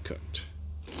 That's cooked.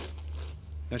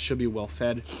 That should be well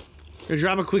fed. We're gonna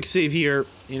drop a quick save here,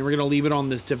 and we're gonna leave it on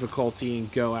this difficulty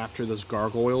and go after those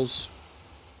gargoyles.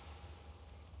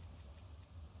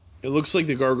 It looks like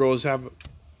the gargoyles have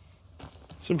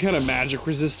some kind of magic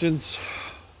resistance,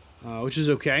 which is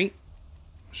okay.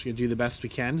 Just gonna do the best we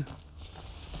can.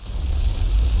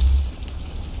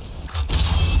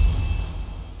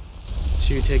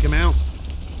 To take him out.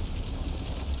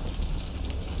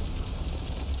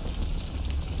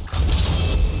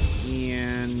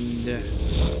 And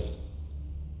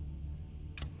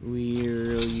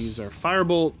we'll use our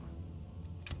firebolt.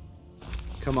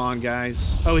 Come on,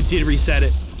 guys. Oh, it did reset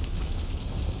it.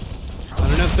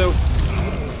 Not enough, though.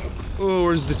 Oh,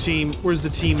 where's the team? Where's the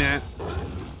team at?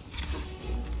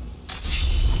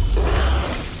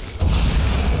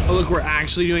 Oh, look, we're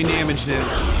actually doing damage now.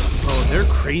 Oh, they're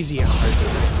crazy out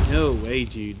there. No way,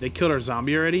 dude. They killed our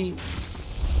zombie already?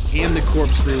 And the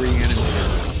corpse re-reanimated.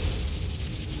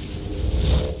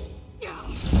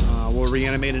 We'll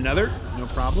reanimate another. No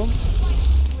problem.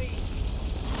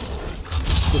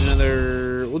 Get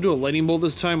another... We'll do a lightning bolt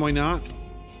this time. Why not?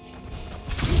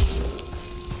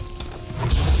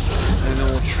 And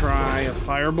then we'll try a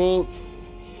firebolt.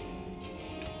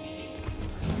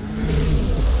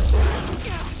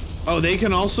 Oh, they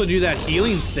can also do that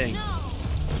healings thing.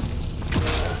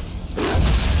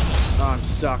 Oh, I'm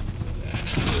stuck.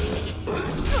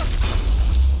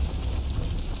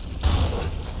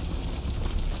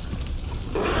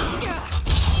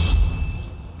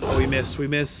 Oh, we missed. We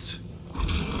missed.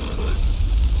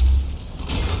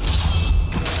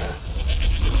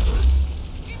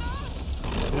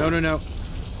 No, no, no.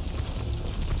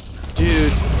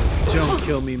 Dude, don't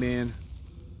kill me, man.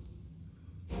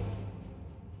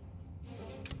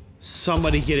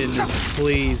 Somebody get in this,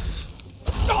 please.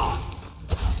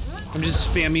 I'm just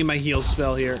spamming my heal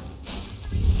spell here.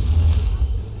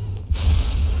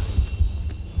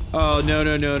 Oh, no,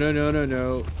 no, no, no, no, no,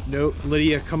 no. No,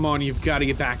 Lydia, come on, you've got to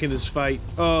get back in this fight.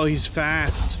 Oh, he's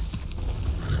fast.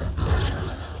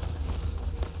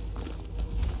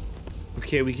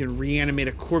 Okay, we can reanimate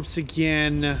a corpse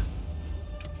again.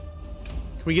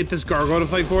 Can we get this gargoyle to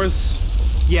fight for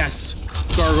us? Yes,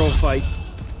 gargoyle fight.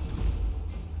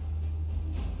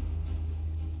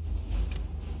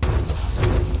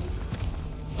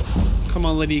 Come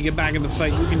on, Lydia, get back in the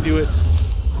fight. You can do it.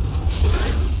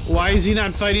 Why is he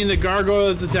not fighting the gargoyle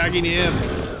that's attacking him?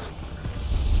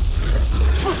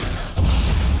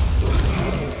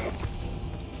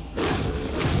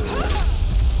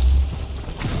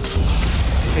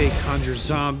 Okay, conjure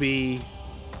zombie.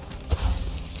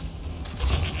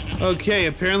 Okay,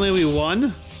 apparently we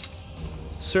won.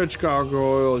 Search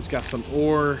gargoyle. It's got some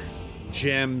ore,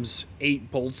 gems, 8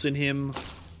 bolts in him.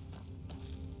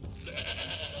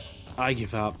 I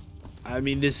give up. I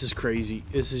mean, this is crazy.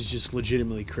 This is just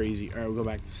legitimately crazy. All right, we'll go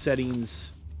back to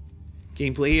settings.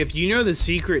 Gameplay. If you know the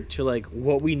secret to, like,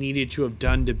 what we needed to have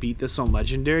done to beat this on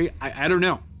Legendary, I don't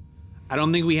know. I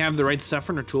don't think we have the right stuff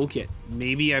in our toolkit.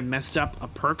 Maybe I've messed up a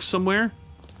perk somewhere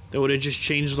that would have just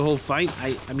changed the whole fight.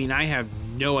 I mean, I have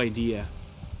no idea.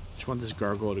 Just want this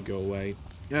gargoyle to go away.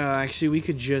 Actually, we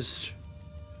could just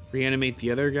reanimate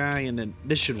the other guy, and then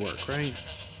this should work, right?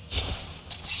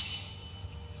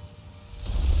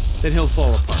 Then he'll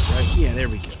fall apart, right? Yeah, there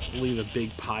we go. Leave a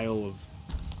big pile of...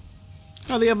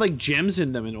 Oh, they have, like, gems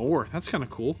in them and ore. That's kind of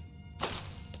cool.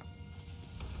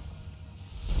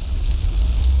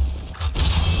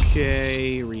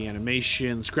 Okay,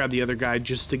 reanimation. Let's grab the other guy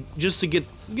just to get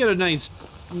a nice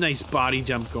body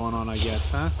dump going on, I guess,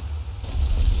 huh?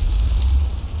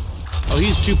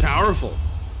 just too powerful.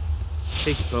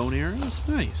 Take bone arrows?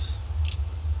 Nice.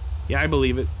 Yeah, I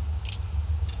believe it.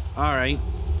 Alright.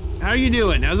 How you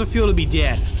doing? How's it feel to be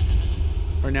dead?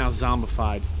 Or now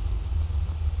zombified?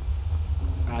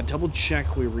 Double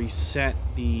check we reset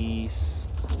the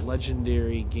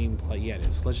legendary gameplay. Yeah, it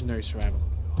is. Legendary survival.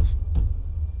 Awesome.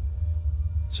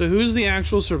 So who's the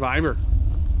actual survivor?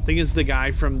 I think it's the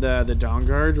guy from the Dawn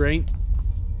Guard, right?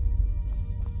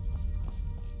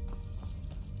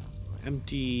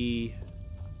 Empty.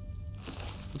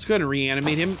 Let's go ahead and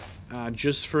reanimate him.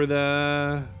 Just for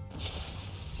the...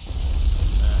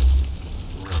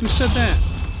 Who said that?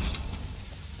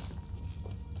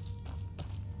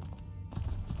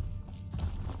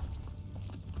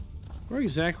 Where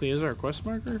exactly is our quest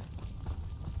marker?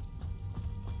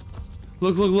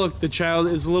 Look, look, look. The child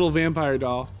is a little vampire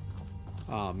doll.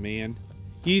 Oh, man.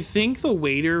 You think the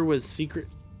waiter was secret...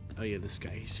 Oh, yeah, this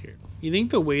guy is here. You think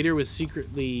the waiter was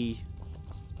secretly...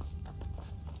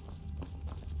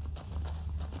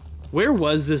 Where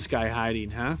was this guy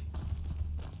hiding, huh?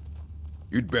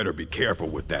 You'd better be careful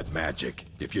with that magic,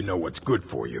 if you know what's good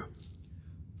for you.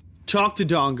 Talk to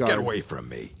Dawn Guard. Get away from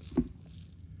me.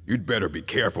 You'd better be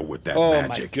careful with that Oh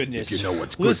magic, my goodness. if you know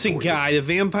what's good Listen, for guy, the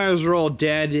vampires are all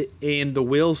dead, and the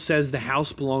will says the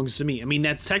house belongs to me. I mean,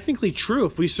 that's technically true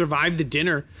if we survived the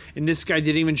dinner, and this guy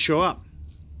didn't even show up.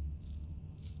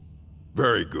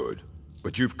 Very good.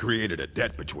 But you've created a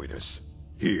debt between us.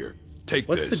 Here, take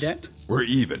this. What's the debt? We're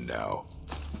even now.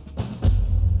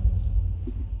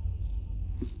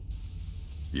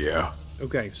 Yeah?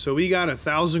 Okay, so we got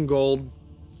 1,000 gold.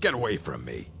 Get away from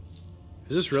me.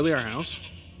 Is this really our house?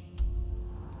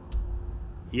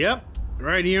 Yep,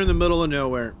 right here in the middle of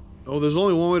nowhere. Oh, there's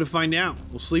only one way to find out.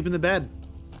 We'll sleep in the bed.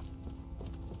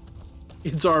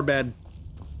 It's our bed.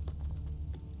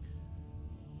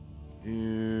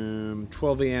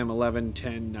 12 a.m., 11,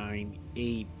 10, 9,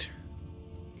 8.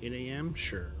 8 a.m.?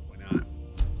 Sure, why not?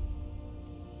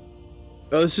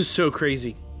 Oh, this is so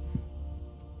crazy.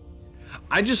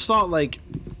 I just thought, like...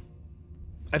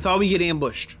 I thought we'd get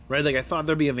ambushed, right? Like, I thought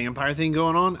there'd be a vampire thing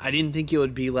going on. I didn't think it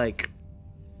would be, like...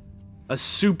 a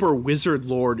super wizard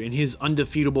lord and his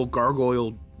undefeatable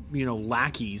gargoyle, you know,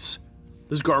 lackeys.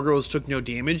 This gargoyles took no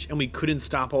damage, and we couldn't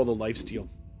stop all the lifesteal.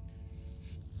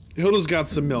 Hilda's got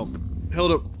some milk.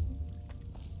 Hilda,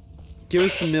 give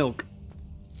us the milk.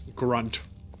 Grunt.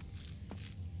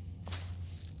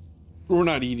 We're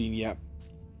not eating yet.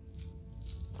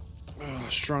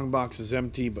 Strong box is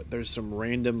empty, but there's some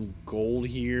random gold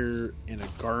here and a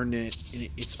garnet, and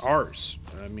it's ours.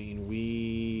 I mean,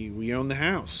 we own the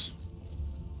house.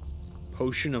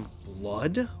 Potion of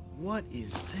blood? What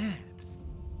is that?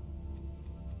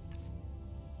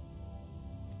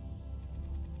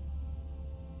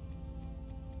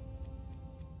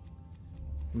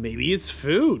 Maybe it's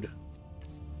food.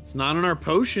 It's not in our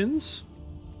potions.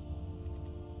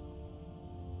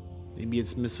 Maybe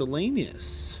it's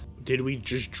miscellaneous. Did we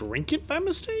just drink it by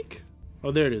mistake?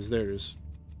 Oh, there it is. There it is.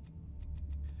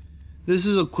 This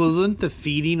is equivalent to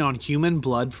feeding on human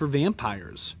blood for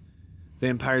vampires.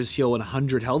 Vampires heal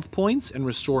 100 health points and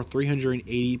restore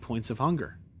 380 points of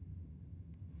hunger.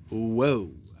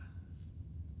 Whoa.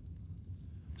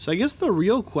 So I guess the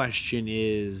real question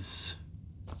is...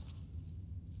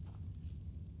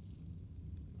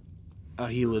 Oh,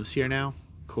 he lives here now?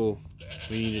 Cool.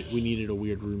 We needed a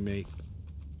weird roommate.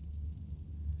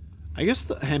 I guess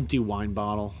the empty wine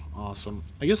bottle. Awesome.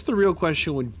 I guess the real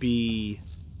question would be...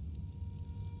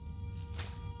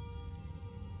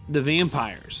 the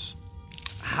vampires.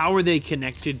 How are they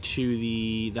connected to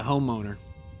the homeowner?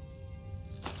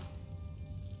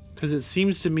 Because it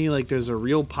seems to me like there's a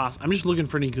real I'm just looking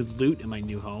for any good loot in my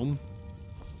new home.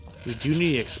 We do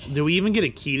need... do we even get a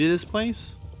key to this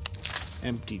place?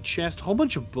 Empty chest. A whole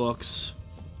bunch of books.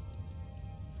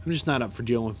 I'm just not up for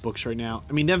dealing with books right now.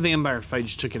 I mean, that vampire fight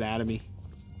just took it out of me.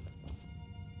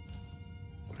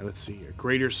 Alright, let's see here.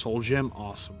 Greater Soul Gem.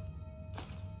 Awesome.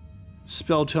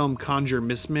 Spell Tome Conjure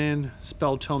Mistman.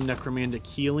 Spell Tome Necromantic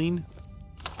Healing.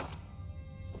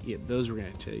 Yeah, those we're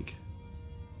going to take.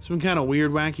 Some kind of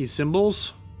weird, wacky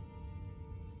symbols.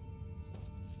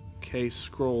 Okay,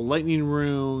 Scroll Lightning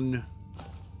Rune.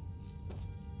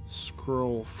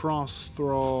 Scroll Frost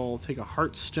Thrall. Take a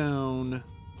Heartstone.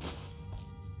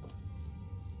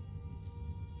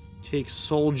 Take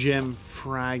Soul Gem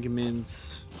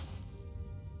Fragments.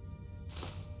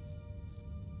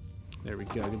 There we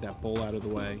go. Get that bowl out of the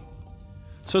way.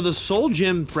 So the Soul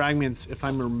Gem Fragments, if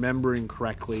I'm remembering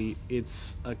correctly,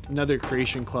 it's another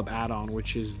Creation Club add-on,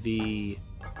 which is the...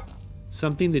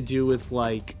 something to do with,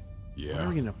 like... Yeah. Where are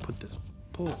we going to put this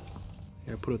bowl?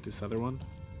 Here, put it with this other one.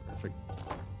 Perfect.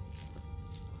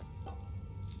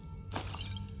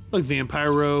 Like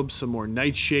vampire robes, some more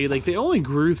nightshade. Like they only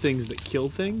grew things that kill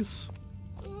things.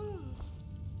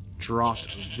 Draught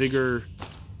of vigor.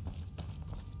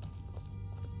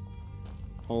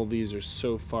 All these are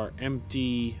so far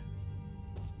empty.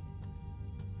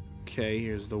 Okay,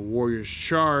 here's the Warrior's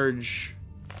Charge.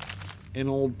 An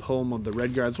old poem of the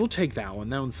Red Guards. We'll take that one.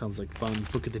 That one sounds like fun.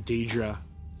 Book of the Daedra.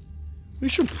 We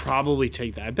should probably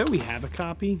take that. I bet we have a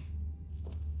copy.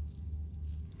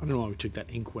 I don't know why we took that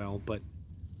inkwell, but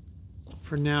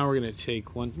for now we're going to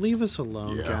take one. Leave us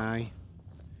alone, guy.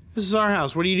 This is our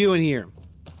house. What are you doing here?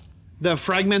 The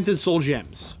fragmented soul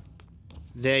gems.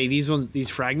 These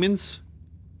fragments.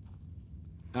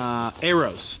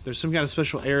 Arrows. There's some kind of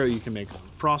special arrow you can make.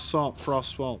 Frost salt,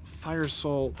 fire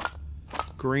salt,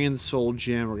 grand soul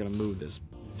gem. We're gonna move this.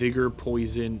 Vigor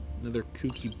poison. Another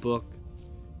kooky book.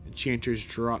 Enchanter's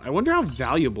Draught. I wonder how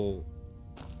valuable.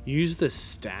 Use the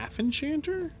staff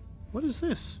enchanter? What is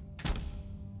this?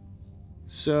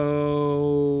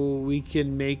 So we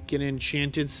can make an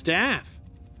enchanted staff.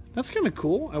 That's kind of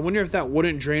cool. I wonder if that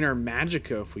wouldn't drain our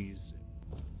magicka if we used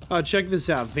it. Oh, check this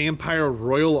out. Vampire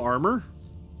Royal Armor.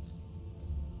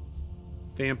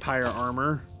 Vampire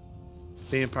Armor.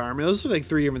 Vampire Armor. Those are like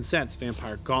 3 different sets.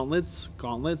 Vampire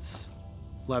Gauntlets.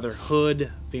 Leather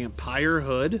Hood. Vampire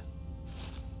Hood.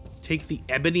 Take the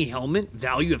Ebony Helmet.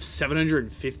 Value of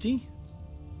 750.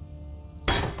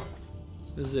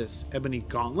 What is this? Ebony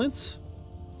Gauntlets?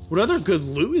 What other good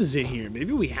loot is in here?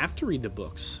 Maybe we have to read the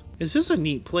books. Is this a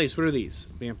neat place? What are these?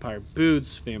 Vampire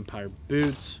boots.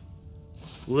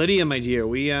 Lydia, my dear,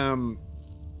 we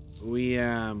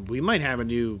might have a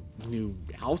new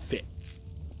outfit.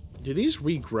 Do these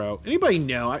regrow? Anybody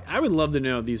know? I would love to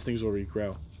know if these things will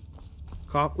regrow.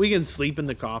 We can sleep in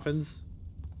the coffins?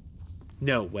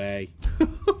 No way.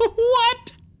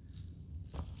 What?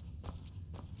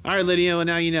 Alright, Lydia, well,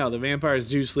 now you know. The vampires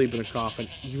do sleep in a coffin,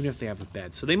 even if they have a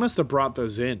bed. So they must have brought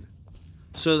those in.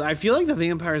 So I feel like the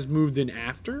vampires moved in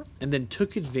after, and then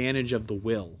took advantage of the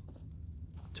will.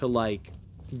 To, like,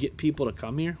 get people to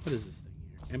come here. What is this thing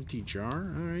here? Empty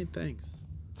jar? Alright, thanks.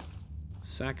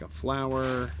 Sack of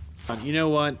flour. You know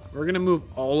what? We're gonna move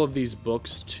all of these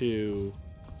books to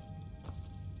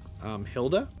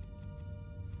Hilda.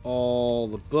 All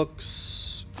the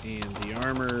books and the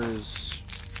armors.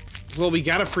 Well, we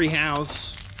got a free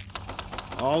house.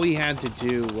 All we had to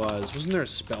do was... Wasn't there a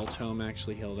spell tome,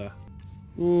 actually, Hilda?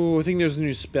 Ooh, I think there's a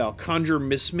new spell. Conjure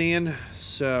Mistman.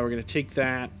 So we're going to take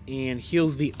that and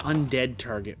heals the undead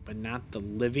target, but not the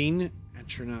living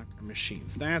Atronach or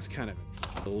machines. That's kind of it.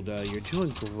 Hilda, you're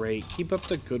doing great. Keep up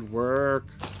the good work.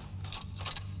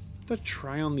 Let's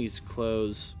try on these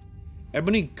clothes.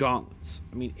 Ebony Gauntlets.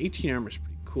 I mean, 18 armor is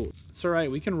pretty cool. It's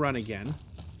alright, we can run again.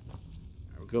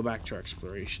 We'll go back to our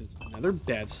explorations. Another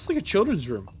bed. This is like a children's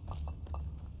room.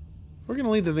 We're going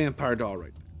to leave the vampire doll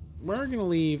right there. We're going to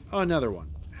leave... Oh, another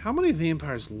one. How many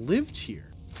vampires lived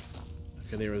here?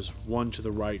 Okay, there was one to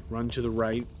the right. Run to the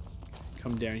right.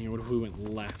 Come down here. What if we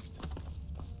went left?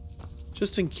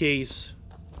 Just in case...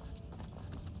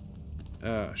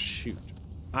 shoot.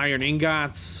 Iron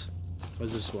ingots.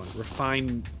 What's this one?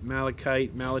 Refined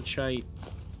malachite.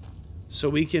 So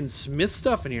we can smith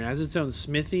stuff in here. It has its own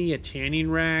smithy, a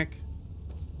tanning rack.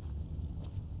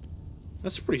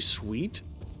 That's pretty sweet.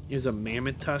 There's a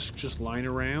mammoth tusk just lying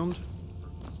around.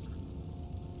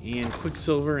 And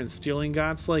quicksilver and steel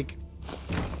ingots. Like,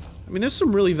 I mean, there's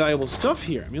some really valuable stuff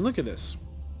here. I mean, look at this.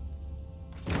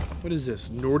 What is this?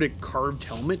 Nordic carved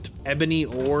helmet? Ebony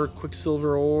ore,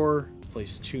 quicksilver ore.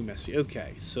 Place too messy.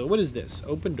 Okay, so what is this?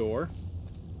 Open door.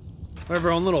 We have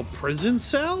our own little prison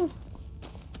cell?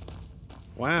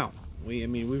 Wow.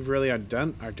 We've really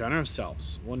outdone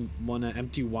ourselves. One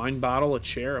empty wine bottle, a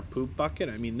chair, a poop bucket.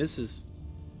 I mean, this is...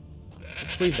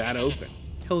 Let's leave that open.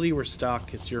 Hildy, we're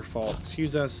stuck. It's your fault.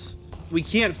 Excuse us. We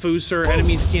can't foos her.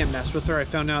 Enemies can't mess with her. I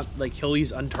found out, like,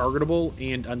 Hildy's untargetable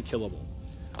and unkillable.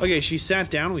 Okay, she sat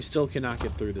down. We still cannot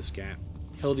get through this gap.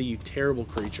 Hildy, you terrible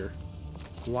creature.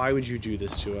 Why would you do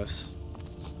this to us?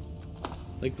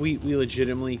 Like, we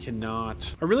legitimately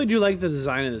cannot... I really do like the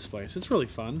design of this place. It's really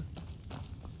fun.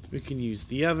 We can use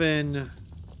the oven.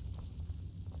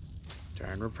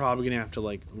 Darn, we're probably gonna have to,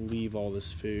 like, leave all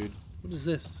this food. What is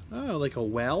this? Oh, like a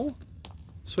well?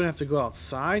 So we have to go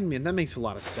outside? Man, that makes a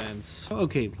lot of sense.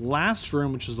 Okay, last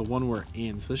room, which is the one we're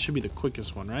in. So this should be the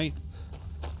quickest one, right?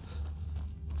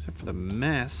 Except for the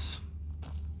mess.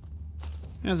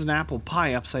 There's an apple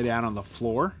pie upside down on the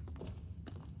floor.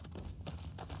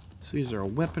 So these are a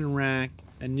weapon rack,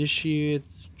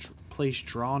 initiates, place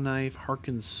draw knife,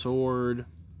 Harkin sword.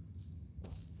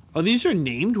 Oh, these are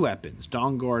named weapons.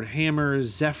 Dawnguard hammer,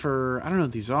 Zephyr. I don't know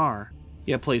what these are.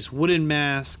 Yeah, place wooden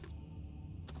mask,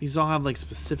 These all have like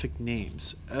specific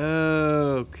names.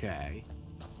 Okay.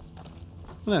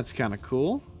 Well, that's kind of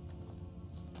cool.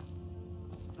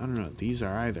 I don't know what these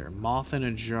are either. Moth in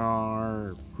a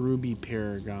jar, ruby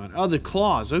paragon. Oh, the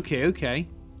claws. Okay, okay.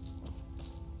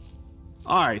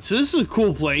 Alright, so this is a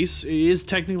cool place. It is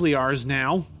technically ours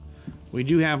now. We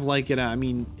do have like I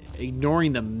mean,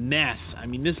 ignoring the mess. I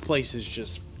mean, this place is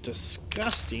just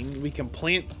disgusting. We can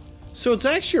plant. So it's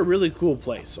actually a really cool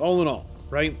place, all in all,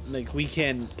 right? Like, we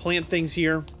can plant things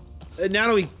here. Now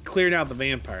that we cleared out the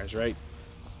vampires, right?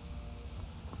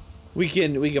 We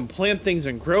can plant things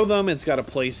and grow them. It's got a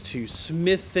place to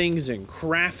smith things and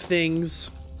craft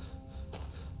things.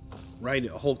 Right,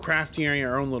 a whole crafting area,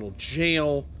 our own little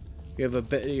jail. We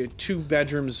have 2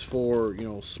 bedrooms for, you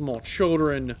know, small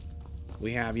children.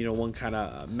 We have, you know, one kind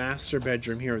of master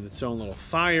bedroom here with its own little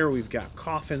fire. We've got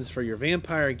coffins for your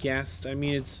vampire guests. I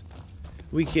mean,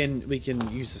 we can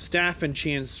use the staff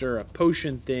enchanter, a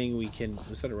potion thing. We can,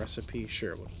 is that a recipe?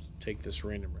 Sure, we'll just take this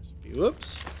random recipe.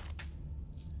 Whoops.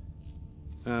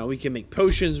 We can make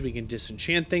potions. We can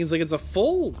disenchant things. Like, it's a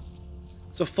full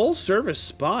service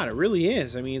spot. It really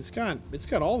is. I mean, it's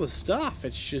got all the stuff.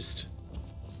 It's just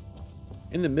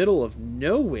in the middle of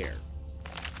nowhere.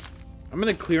 I'm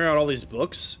gonna clear out all these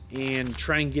books and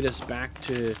try and get us back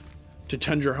to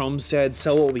Tundra Homestead,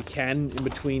 sell what we can in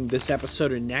between this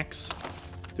episode and next.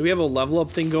 Do we have a level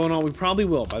up thing going on? We probably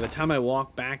will by the time I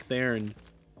walk back there and,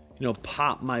 you know,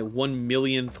 pop my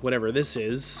 1,000,000th, whatever this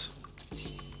is.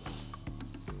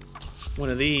 One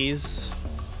of these.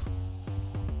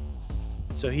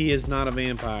 So he is not a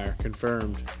vampire,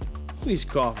 confirmed. Look at these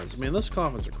coffins, man, those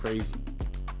coffins are crazy.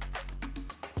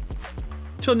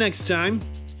 Till next time,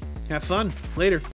 have fun. Later.